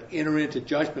 he's going to enter into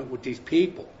judgment with these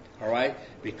people, all right,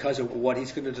 because of what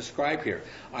he's going to describe here.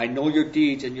 I know your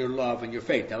deeds and your love and your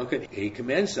faith. Now look at, he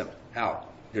commends them. How?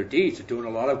 Their deeds are doing a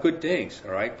lot of good things,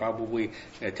 all right, probably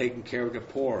taking care of the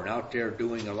poor and out there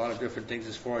doing a lot of different things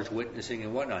as far as witnessing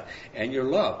and whatnot. And your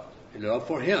love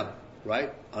for him,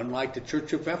 right? Unlike the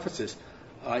church of Ephesus,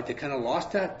 all right, they kind of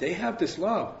lost that. They have this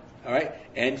love, all right,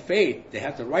 and faith. They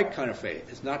have the right kind of faith.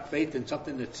 It's not faith in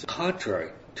something that's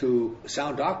contrary to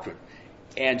sound doctrine,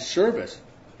 and service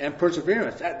and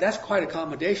perseverance. That's quite a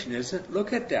commendation, isn't it?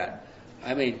 Look at that.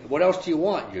 I mean, what else do you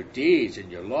want? Your deeds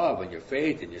and your love and your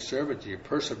faith and your service and your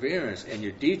perseverance and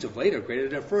your deeds of late are greater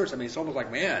than first. I mean, it's almost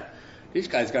like, man, these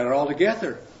guys got it all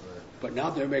together. But now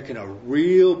they're making a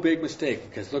real big mistake,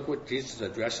 because look what Jesus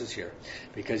addresses here.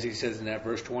 Because he says in that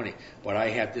verse 20, but I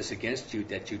have this against you,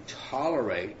 that you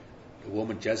tolerate the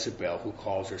woman Jezebel, who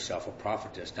calls herself a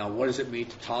prophetess. Now, what does it mean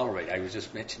to tolerate? I was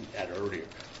just mentioning that earlier.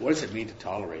 What does it mean to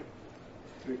tolerate?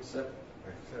 To accept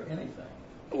anything.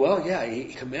 Well, yeah, he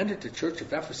commended the church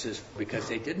of Ephesus because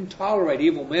they didn't tolerate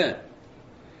evil men.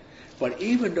 But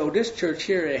even though this church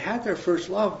here, they had their first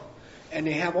love, and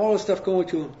they have all this stuff going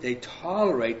to them, they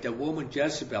tolerate the woman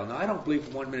Jezebel. Now, I don't believe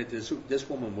for 1 minute this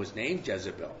woman was named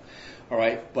Jezebel, all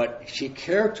right? But she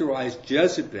characterized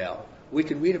Jezebel. We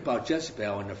can read about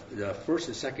Jezebel in the 1st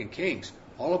and 2nd Kings,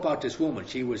 all about this woman.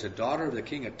 She was a daughter of the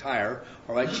king of Tyre,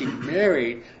 all right? She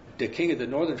married the king of the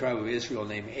northern tribe of Israel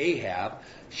named Ahab.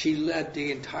 She led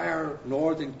the entire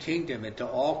northern kingdom into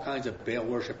all kinds of Baal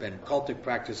worship and cultic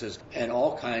practices and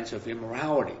all kinds of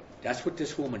immorality. That's what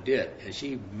this woman did. And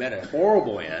she met a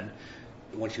horrible end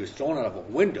when she was thrown out of a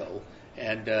window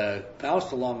and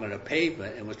bounced along on a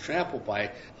pavement and was trampled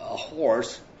by a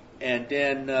horse. And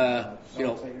then,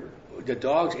 the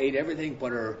dogs ate everything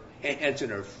but her hands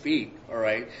and her feet, all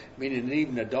right? Meaning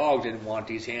even the dog didn't want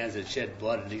these hands that shed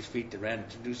blood and these feet that ran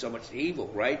to do so much evil,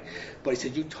 right? But he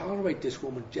said, you tolerate this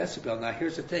woman Jezebel. Now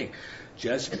here's the thing.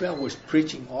 Jezebel was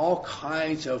preaching all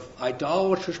kinds of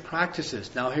idolatrous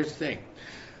practices. Now here's the thing.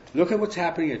 Look at what's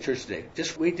happening in church today.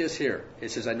 Just read this here. It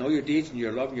says, I know your deeds and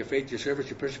your love and your faith, your service,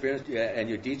 your perseverance, and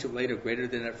your deeds of late are greater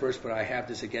than at first, but I have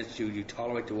this against you. You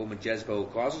tolerate the woman Jezebel,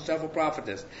 who calls herself a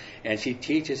prophetess, and she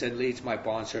teaches and leads my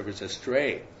bondservants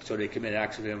astray, so they commit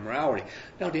acts of immorality.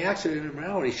 Now, the acts of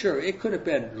immorality, sure, it could have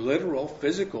been literal,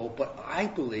 physical, but I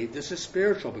believe this is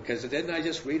spiritual, because didn't I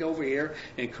just read over here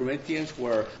in Corinthians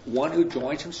where one who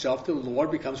joins himself to the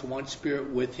Lord becomes one spirit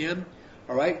with him?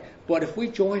 All right? But if we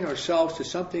join ourselves to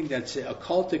something that's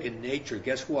occultic in nature,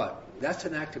 guess what? That's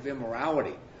an act of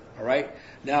immorality. All right?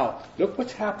 Now, look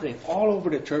what's happening all over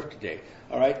the church today.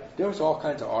 All right? There's all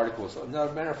kinds of articles. As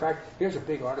a matter of fact, here's a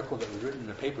big article that was written in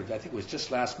the paper, I think it was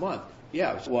just last month.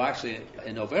 Yeah, well, actually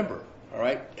in November. All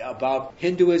right? About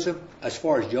Hinduism as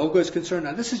far as yoga is concerned.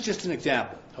 Now, this is just an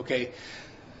example. Okay?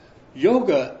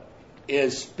 Yoga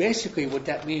is basically what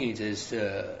that means is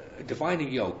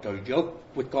divining yoke, or yoke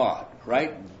with God,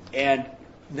 right? And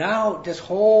now this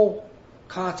whole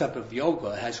concept of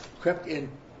yoga has crept in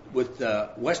with the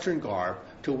Western garb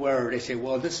to where they say,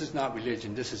 well, this is not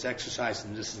religion, this is exercise,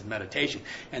 and this is meditation.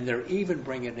 And they're even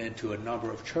bringing it into a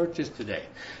number of churches today.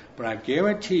 But I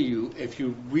guarantee you, if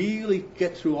you really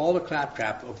get through all the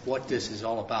claptrap of what this is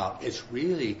all about, it's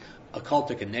really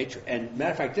occultic in nature. And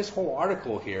matter of fact, this whole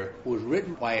article here was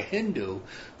written by a Hindu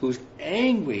who's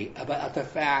angry about the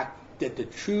fact that the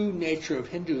true nature of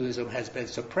Hinduism has been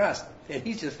suppressed. And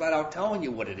he's just flat out telling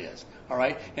you what it is. All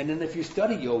right? And then if you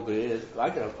study yoga, I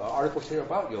got articles here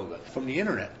about yoga from the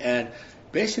internet. And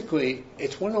basically,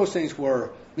 it's one of those things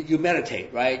where you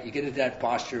meditate, right? You get into that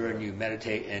posture and you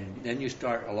meditate, and then you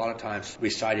start a lot of times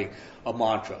reciting a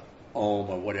mantra, Om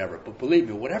or whatever. But believe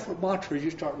me, whatever mantra you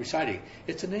start reciting,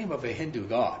 it's the name of a Hindu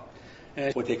god. And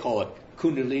it's what they call a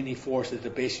Kundalini force at the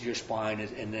base of your spine,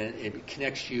 and then it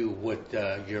connects you with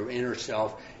your inner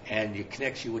self, and it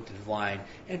connects you with the divine.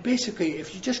 And basically,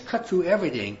 if you just cut through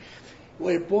everything,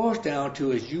 what it boils down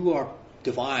to is you are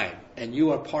divine, and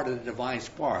you are part of the divine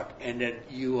spark, and that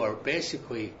you are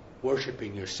basically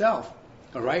worshiping yourself.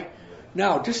 All right?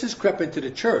 Now, this has crept into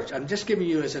the church. I'm just giving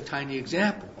you as a tiny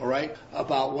example, all right,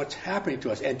 about what's happening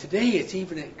to us. And today it's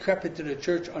even crept into the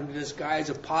church under this guise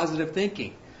of positive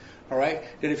thinking, all right,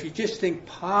 that if you just think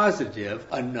positive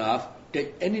enough,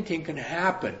 that anything can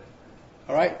happen,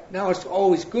 all right. Now, it's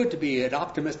always good to be an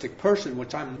optimistic person,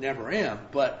 which I never am,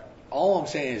 but all I'm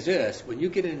saying is this: when you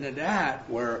get into that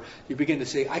where you begin to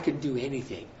say, I can do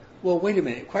anything. Well, wait a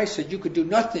minute. Christ said you could do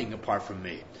nothing apart from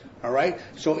me. All right?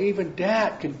 So even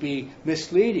that can be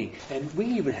misleading. And we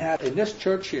even had in this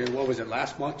church here, what was it,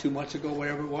 last month, 2 months ago,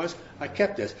 whatever it was? I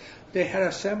kept this. They had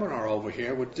a seminar over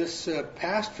here with this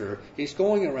pastor. He's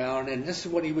going around, and this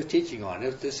is what he was teaching on. It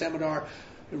was the seminar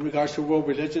in regards to world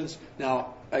religions.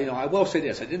 Now, I will say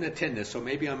this. I didn't attend this, so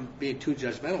maybe I'm being too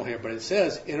judgmental here, but it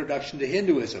says Introduction to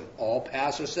Hinduism. All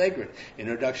paths are sacred.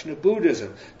 Introduction to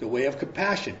Buddhism. The way of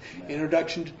compassion.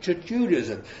 Introduction to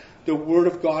Judaism. The Word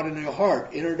of God in your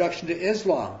heart. Introduction to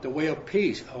Islam. The way of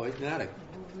peace. Oh, isn't that a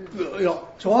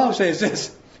So all I'm saying is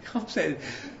this. I'm saying,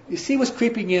 you see what's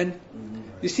creeping in?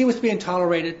 You see what's being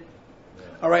tolerated?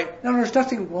 All right? Now, there's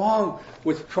nothing wrong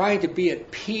with trying to be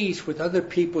at peace with other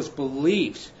people's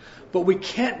beliefs, but we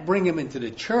can't bring them into the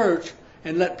church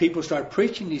and let people start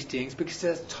preaching these things because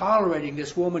that's tolerating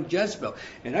this woman Jezebel.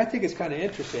 And I think it's kind of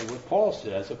interesting what Paul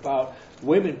says about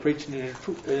women preaching in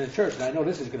the church. And I know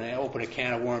this is going to open a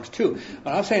can of worms too.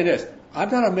 But I'm saying this. I'm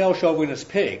not a male chauvinist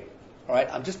pig. All right,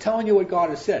 I'm just telling you what God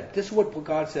has said. This is what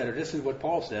God said, or this is what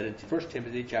Paul said in 1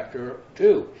 Timothy chapter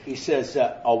 2. He says,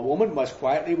 a woman must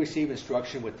quietly receive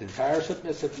instruction with entire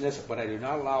submissiveness, but I do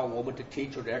not allow a woman to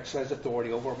teach or to exercise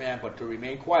authority over a man, but to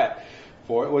remain quiet.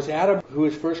 For it was Adam who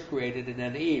was first created, and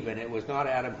then Eve, and it was not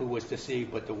Adam who was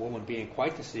deceived, but the woman being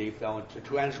quite deceived fell into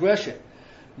transgression.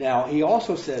 Now, he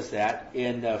also says that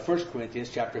in 1 Corinthians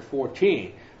chapter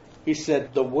 14. He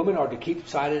said, the women are to keep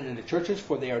silent in the churches,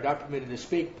 for they are not permitted to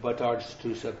speak, but are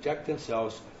to subject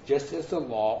themselves, just as the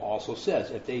law also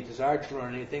says. If they desire to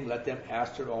learn anything, let them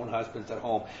ask their own husbands at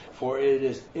home, for it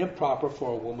is improper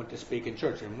for a woman to speak in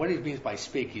church. And what he means by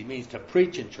speak, he means to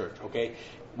preach in church, okay?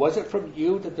 Was it from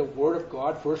you that the word of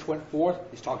God first went forth?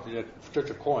 He's talking to the church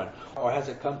of Corinth. Or has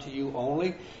it come to you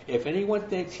only? If anyone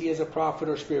thinks he is a prophet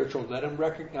or spiritual, let him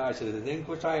recognize that the things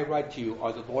which I write to you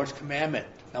are the Lord's commandment.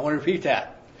 Now, I want to repeat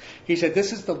that. He said,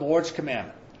 this is the Lord's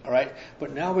commandment, all right?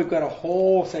 But now we've got a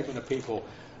whole segment of people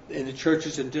in the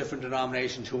churches in different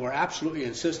denominations who are absolutely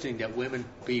insisting that women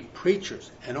be preachers.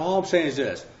 And all I'm saying is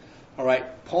this, all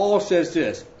right? Paul says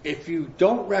this, if you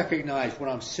don't recognize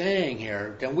what I'm saying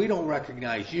here, then we don't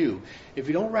recognize you. If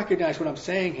you don't recognize what I'm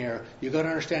saying here, you've got to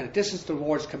understand that this is the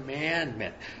Lord's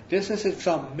commandment. This isn't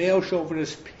some male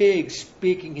chauvinist pig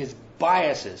speaking his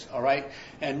biases, all right?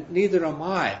 And neither am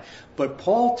I. But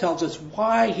Paul tells us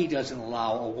why he doesn't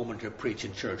allow a woman to preach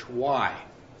in church. Why?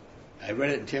 I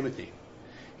read it in Timothy.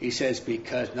 He says,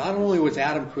 because not only was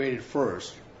Adam created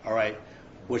first, all right,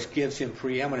 which gives him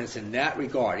preeminence in that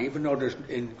regard, even though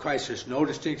in Christ there's no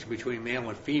distinction between male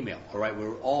and female, all right,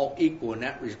 we're all equal in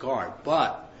that regard.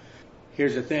 But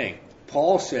here's the thing.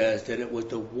 Paul says that it was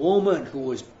the woman who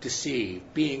was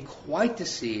deceived, being quite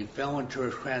deceived, fell into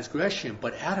a transgression,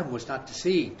 but Adam was not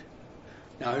deceived.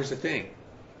 Now here's the thing.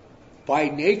 By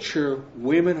nature,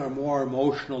 women are more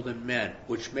emotional than men,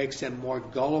 which makes them more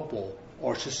gullible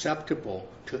or susceptible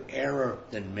to error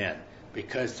than men,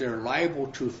 because they're liable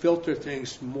to filter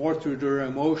things more through their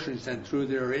emotions than through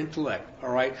their intellect, all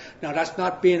right? Now, that's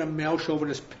not being a male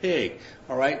chauvinist pig,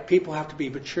 all right? People have to be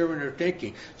mature in their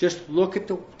thinking. Just look at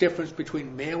the difference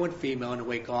between male and female and the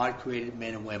way God created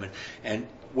men and women. And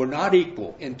we're not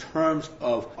equal in terms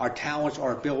of our talents,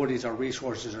 our abilities, our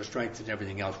resources, our strengths, and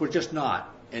everything else. We're just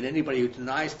not. And anybody who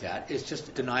denies that is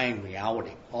just denying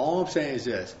reality. All I'm saying is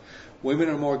this. Women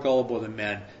are more gullible than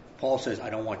men. Paul says, I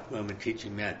don't want women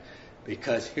teaching men.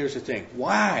 Because here's the thing.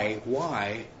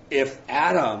 Why, if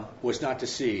Adam was not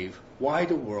deceived, why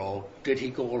the world did he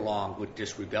go along with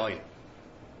this rebellion?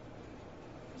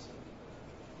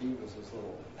 Eve was his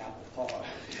little apple pie.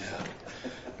 Yeah.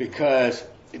 Because,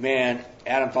 man,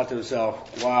 Adam thought to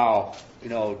himself, wow,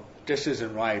 this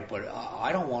isn't right, but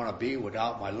I don't want to be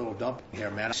without my little dumpling here,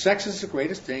 man. Sex is the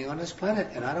greatest thing on this planet,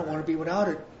 and I don't want to be without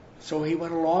it. So he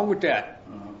went along with that.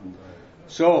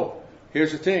 So,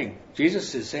 here's the thing.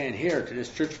 Jesus is saying here to this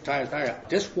church of Thyatira,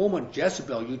 this woman,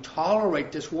 Jezebel, you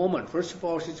tolerate this woman. First of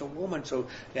all, she's a woman, so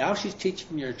now she's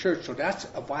teaching your church, so that's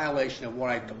a violation of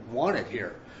what I wanted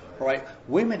here. All right?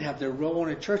 Women have their role in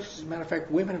the church. As a matter of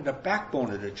fact, women are the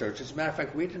backbone of the church. As a matter of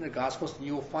fact, read in the Gospels, and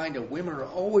you will find that women are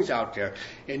always out there,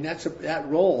 and that's that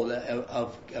role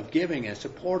of giving and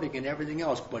supporting and everything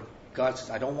else. But God says,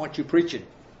 I don't want you preaching.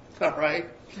 All right?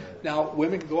 Now,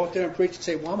 women can go out there and preach and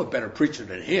say, well, I'm a better preacher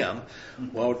than him.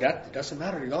 Well, that doesn't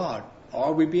matter to God.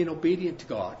 Are we being obedient to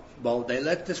God? Well, they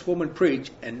let this woman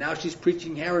preach, and now she's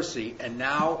preaching heresy, and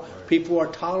now people are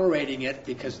tolerating it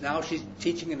because now she's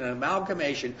teaching an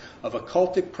amalgamation of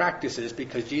occultic practices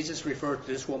because Jesus referred to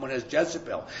this woman as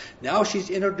Jezebel. Now she's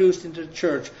introduced into the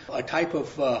church a type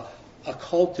of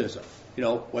occultism.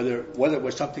 Whether it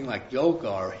was something like yoga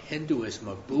or Hinduism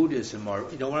or Buddhism or,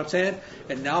 you know what I'm saying?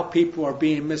 And now people are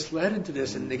being misled into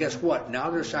this, and guess what? Now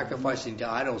they're sacrificing to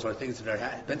idols or things that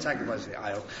have been sacrificed to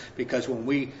idols. Because when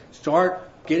we start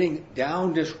getting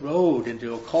down this road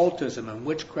into occultism and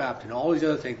witchcraft and all these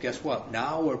other things, guess what?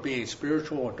 Now we're being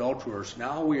spiritual adulterers.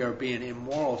 Now we are being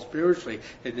immoral spiritually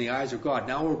in the eyes of God.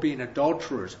 Now we're being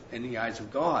adulterers in the eyes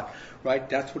of God. Right?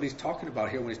 That's what he's talking about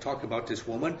here when he's talking about this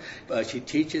woman. She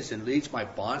teaches and leads my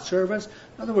bondservants.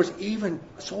 In other words, even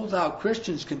sold-out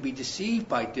Christians can be deceived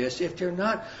by this if they're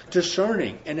not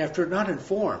discerning and if they're not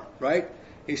informed. Right?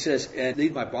 He says, and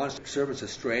lead my bond servants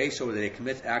astray so that they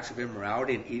commit acts of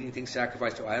immorality and eating things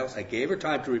sacrificed to idols. I gave her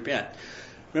time to repent.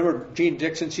 Remember Jean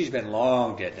Dixon? She's been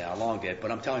long dead now, long dead. But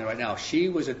I'm telling you right now, she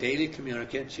was a daily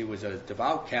communicant. She was a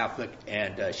devout Catholic,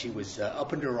 and she was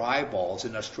up into her eyeballs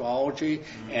in astrology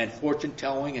and fortune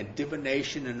telling and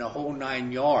divination and the whole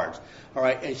 9 yards. All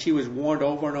right, and she was warned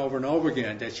over and over and over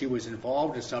again that she was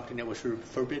involved in something that was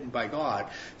forbidden by God.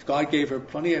 God gave her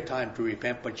plenty of time to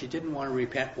repent, but she didn't want to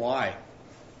repent. Why?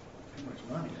 Too much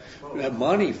money, I suppose.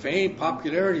 Money, fame,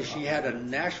 popularity. She had a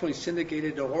nationally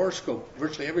syndicated horoscope,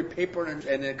 virtually every paper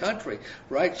in the country,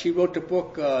 right? She wrote the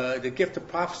book, The Gift of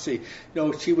Prophecy.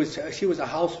 She was a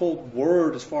household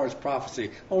word as far as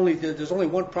prophecy. There's only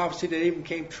one prophecy that even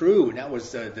came true, and that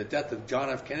was the death of John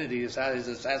F. Kennedy, his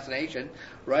assassination,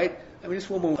 right? I mean, this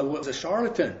woman was a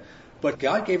charlatan. But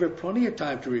God gave her plenty of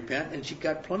time to repent, and she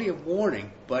got plenty of warning.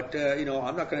 But,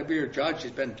 I'm not going to be her judge. She's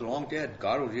been long dead.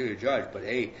 God will be her judge. But,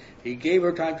 hey, He gave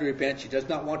her time to repent. She does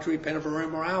not want to repent of her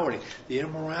immorality. The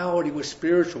immorality was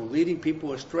spiritual, leading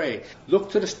people astray.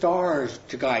 Look to the stars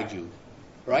to guide you,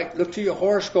 right? Look to your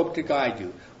horoscope to guide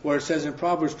you. Where it says in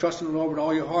Proverbs, trust in the Lord with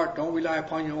all your heart. Don't rely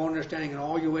upon your own understanding. In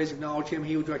all your ways acknowledge Him.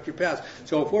 He will direct your paths.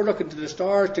 So if we're looking to the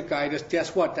stars to guide us,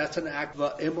 guess what? That's an act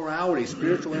of immorality,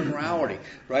 spiritual immorality,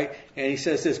 right? And He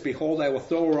says this, behold, I will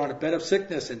throw her on a bed of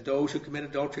sickness, and those who commit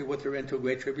adultery with her into a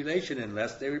great tribulation,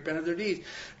 unless they repent of their deeds.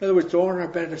 In other words, throwing her on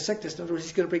a bed of sickness. In other words,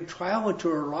 He's going to bring trial into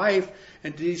her life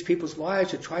and to these people's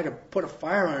lives to try to put a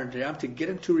fire under them to get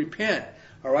them to repent,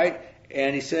 all right?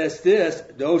 And He says this,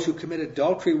 those who commit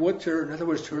adultery with her, in other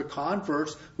words, to her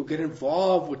converts who get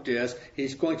involved with this,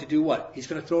 He's going to do what? He's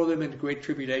going to throw them into great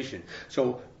tribulation.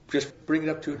 So just bring it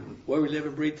up to where we live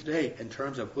and breathe today in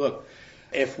terms of, look,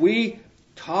 if we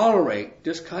tolerate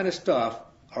this kind of stuff,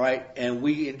 all right, and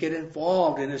we get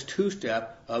involved in this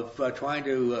two-step of trying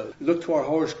to look to our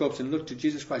horoscopes and look to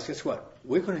Jesus Christ, guess what?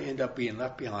 We're going to end up being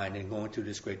left behind and going through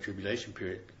this great tribulation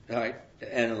period, all right?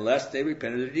 And unless they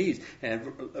repent of their deeds. And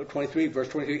verse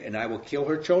 23, and I will kill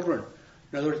her children.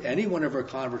 In other words, any one of her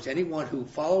converts, anyone who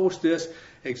follows this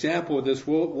example of this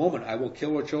woman, I will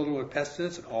kill her children with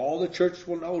pestilence, and all the churches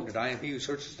will know that I am He who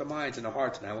searches the minds and the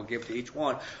hearts, and I will give to each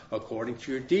one according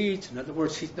to your deeds. In other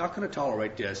words, He's not going to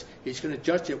tolerate this. He's going to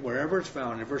judge it wherever it's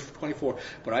found. In verse 24,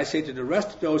 but I say to the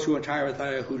rest of those who are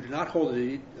Thyatira, who do not hold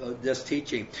this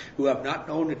teaching, who have not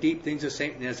known the deep things of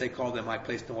Satan, as they call them, I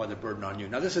place no other burden on you.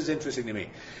 Now this is interesting to me.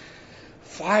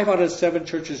 5 out of 7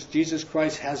 churches Jesus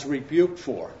Christ has rebuked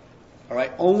for. All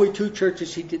right, only 2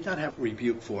 churches He did not have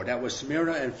rebuke for. That was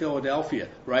Smyrna and Philadelphia,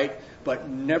 right? But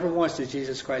never once did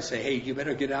Jesus Christ say, hey, you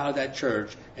better get out of that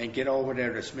church and get over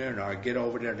there to Smyrna or get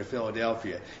over there to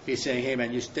Philadelphia. He's saying, hey,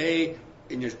 man, you stay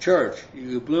in your church.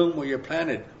 You bloom where you're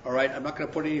planted, all right? I'm not going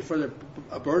to put any further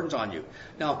burdens on you.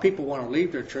 Now, if people want to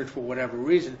leave their church for whatever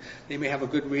reason, they may have a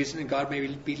good reason, and God may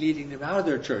be leading them out of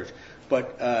their church.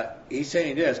 But He's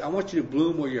saying this, I want you to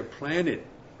bloom where you're planted,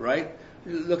 right?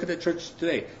 Look at the churches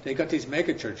today. They got these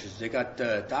mega churches. They got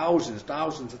thousands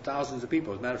of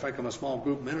people. As a matter of fact, I'm a small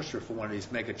group minister for one of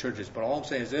these mega churches. But all I'm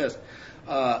saying is this.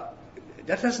 That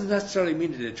doesn't necessarily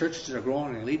mean that the churches are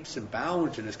growing in leaps and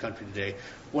bounds in this country today.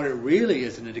 What it really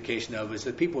is an indication of is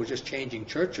that people are just changing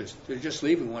churches. They're just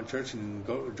leaving one church and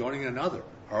joining another.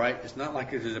 All right? It's not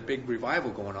like there's a big revival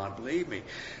going on, believe me.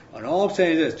 And all I'm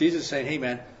saying is this. Jesus is saying, hey,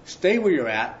 man, stay where you're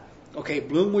at. Okay,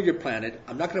 bloom where you're planted.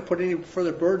 I'm not going to put any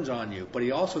further burdens on you. But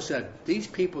He also said, these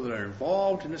people that are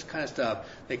involved in this kind of stuff,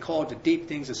 they call it the deep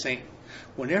things of Satan.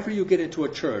 Whenever you get into a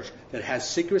church that has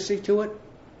secrecy to it,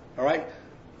 all right,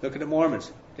 look at the Mormons.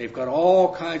 They've got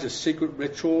all kinds of secret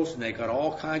rituals, and they've got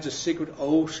all kinds of secret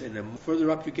oaths. And the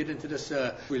further up you get into this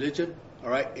religion, all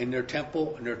right, in their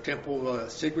temple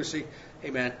secrecy,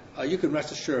 hey, man, you can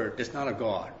rest assured it's not a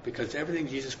God. Because everything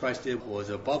Jesus Christ did was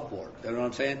above board. You know what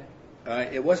I'm saying?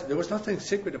 There was nothing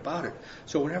secret about it.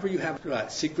 So whenever you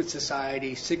have secret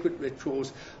society, secret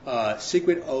rituals,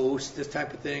 secret oaths, this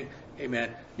type of thing, hey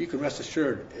man, you can rest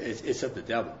assured it's of the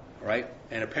devil, right?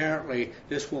 And apparently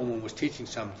this woman was teaching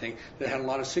something that had a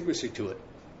lot of secrecy to it,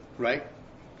 right?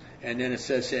 And then it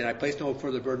says, and I place no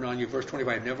further burden on you, verse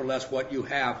 25, nevertheless what you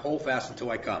have, hold fast until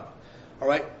I come. All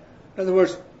right? In other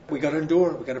words, we got to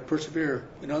endure, we got to persevere.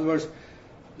 In other words,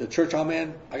 the church I'm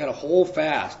in, I got to hold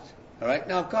fast. All right.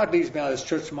 Now, if God leads me out of this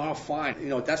church tomorrow, fine.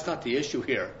 That's not the issue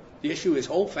here. The issue is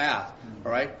hold fast.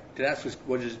 All right. That's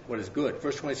what is good.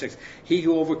 Verse 26. He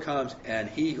who overcomes and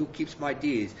he who keeps my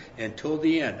deeds until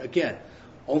the end. Again,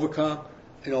 overcome.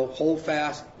 Hold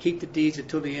fast. Keep the deeds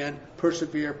until the end.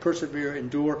 Persevere.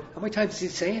 Endure. How many times is He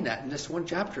saying that in this one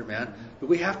chapter, man?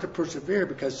 We have to persevere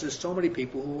because there's so many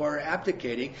people who are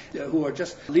abdicating, who are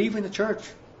just leaving the church.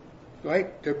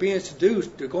 right? They're being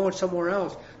seduced. They're going somewhere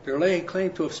else. They're laying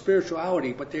claim to a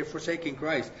spirituality, but they're forsaking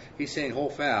Christ. He's saying,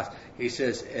 hold fast. He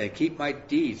says, keep my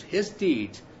deeds, his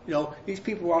deeds. These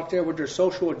people are out there with their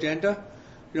social agenda,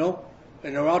 and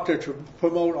they're out there to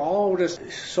promote all this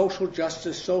social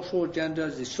justice, social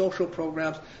agendas, these social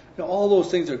programs. All those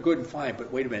things are good and fine,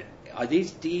 but wait a minute. Are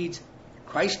these deeds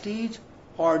Christ deeds?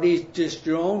 Or are these just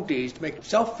your own deeds to make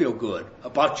yourself feel good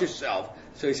about yourself?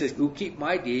 So he says, you keep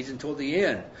my deeds until the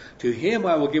end. To him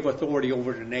I will give authority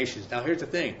over the nations. Now here's the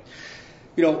thing.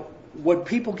 When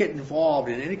people get involved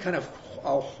in any kind of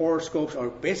horoscopes, or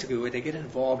basically when they get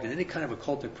involved in any kind of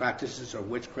occultic practices or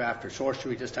witchcraft or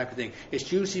sorcery, this type of thing,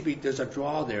 it's usually there's a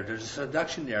draw there, there's a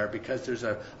seduction there, because there's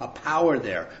a power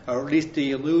there, or at least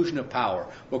the illusion of power.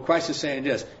 Well, Christ is saying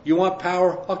this, you want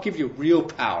power? I'll give you real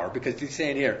power, because he's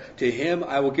saying here, to him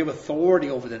I will give authority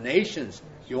over the nations.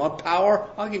 You want power?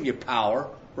 I'll give you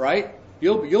power, right?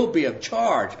 You'll be in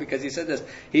charge, because he said this,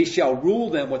 he shall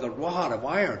rule them with a rod of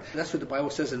iron. That's what the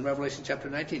Bible says in Revelation chapter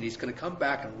 19. He's going to come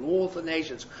back and rule the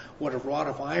nations with a rod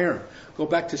of iron. Go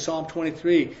back to Psalm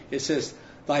 23. It says,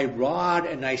 thy rod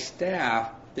and thy staff,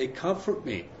 they comfort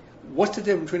me. What's the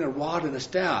difference between a rod and a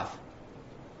staff?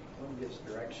 One gives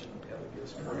direction, the other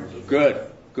gives correction.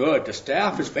 Good. The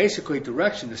staff is basically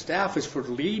direction. The staff is for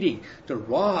leading. The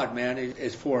rod, man,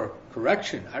 is for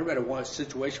correction. I read one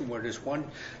situation where this one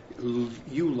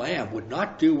ewe lamb would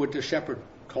not do what the shepherd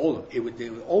told him. It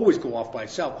would always go off by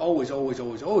itself. Always.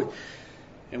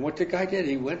 And what the guy did,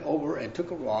 he went over and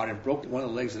took a rod and broke one of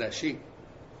the legs of that sheep.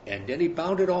 And then he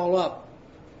bound it all up.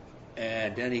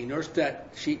 And then he nursed that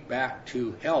sheep back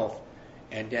to health.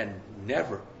 And then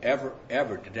never, ever,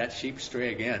 ever did that sheep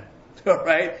stray again. All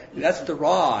right? That's the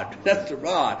rod.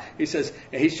 He says,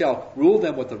 he shall rule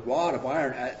them with the rod of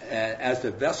iron as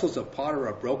the vessels of potter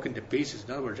are broken to pieces.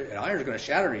 In other words, iron is going to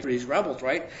shatter these rebels,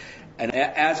 right? And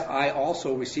as I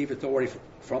also received authority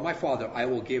from my Father, I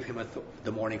will give him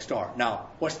the morning star. Now,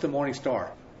 what's the morning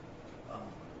star?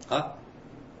 Go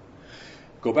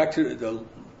back to the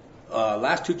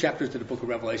last two chapters of the book of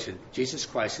Revelation. Jesus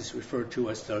Christ is referred to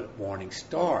as the morning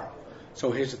star.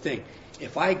 So here's the thing.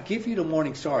 If I give you the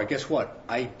morning star, guess what?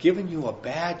 I've given you a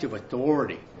badge of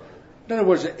authority. In other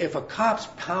words, if a cop's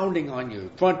pounding on your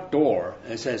front door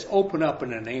and says, open up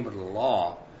in the name of the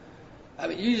law, I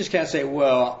mean, you just can't say,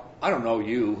 well, I don't know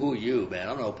you. Who are you, man?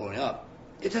 I'm not opening up.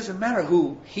 It doesn't matter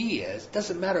who he is. It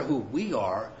doesn't matter who we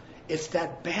are. It's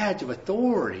that badge of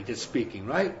authority that's speaking,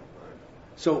 right?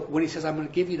 So when he says, I'm going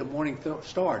to give you the morning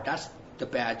star, that's the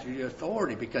badge of your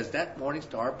authority, because that morning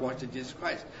star points to Jesus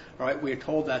Christ. All right, we are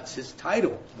told that's his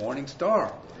title, morning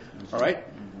star. All right,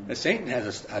 and Satan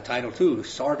has a title too,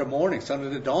 star of the morning, son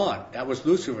of the dawn. That was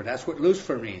Lucifer. That's what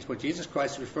Lucifer means. But Jesus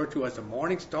Christ is referred to as the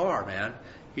morning star, man.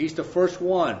 He's the first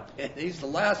one, and he's the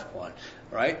last one.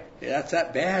 Right? That's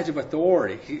that badge of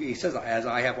authority. He says, as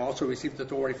I have also received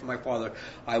authority from my Father,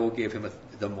 I will give him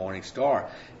the morning star.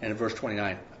 And in verse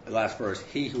 29, the last verse,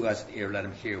 he who has an ear, let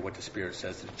him hear what the Spirit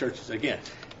says to the churches. Again,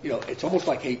 it's almost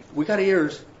like, hey, we got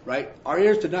ears, right? Our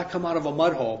ears did not come out of a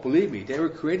mud hole, believe me. They were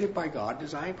created by God,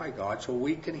 designed by God, so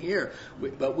we can hear.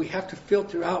 But we have to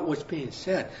filter out what's being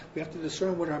said. We have to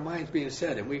discern what our mind's being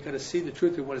said, and we've got to see the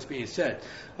truth of what is being said.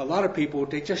 A lot of people,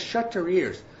 they just shut their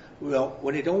ears. Well,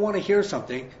 when they don't want to hear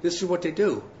something, this is what they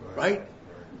do, right?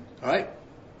 All right?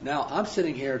 Now, I'm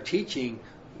sitting here teaching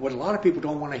what a lot of people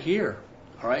don't want to hear,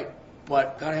 all right?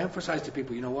 But got to emphasize to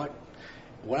people, you know what?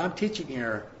 What I'm teaching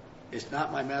here is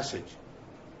not my message.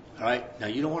 All right? Now,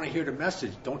 you don't want to hear the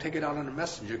message. Don't take it out on the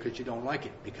messenger because you don't like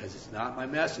it, because it's not my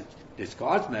message. It's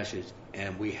God's message,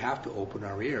 and we have to open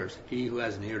our ears. He who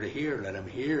has an ear to hear, let him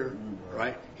hear.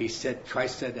 Right?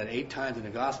 Christ said that 8 times in the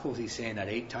Gospels. He's saying that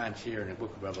 8 times here in the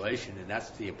book of Revelation, and that's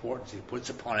the importance he puts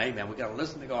upon amen. We've got to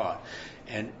listen to God.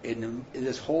 And in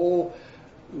this whole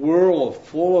world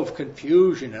full of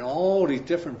confusion and all these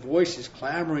different voices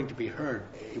clamoring to be heard,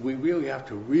 we really have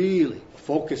to really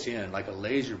focus in like a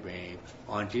laser beam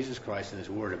on Jesus Christ and his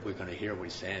word if we're going to hear what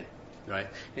he's saying. Right?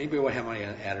 Anybody want to have money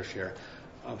on add or share?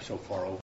 I'm so far over.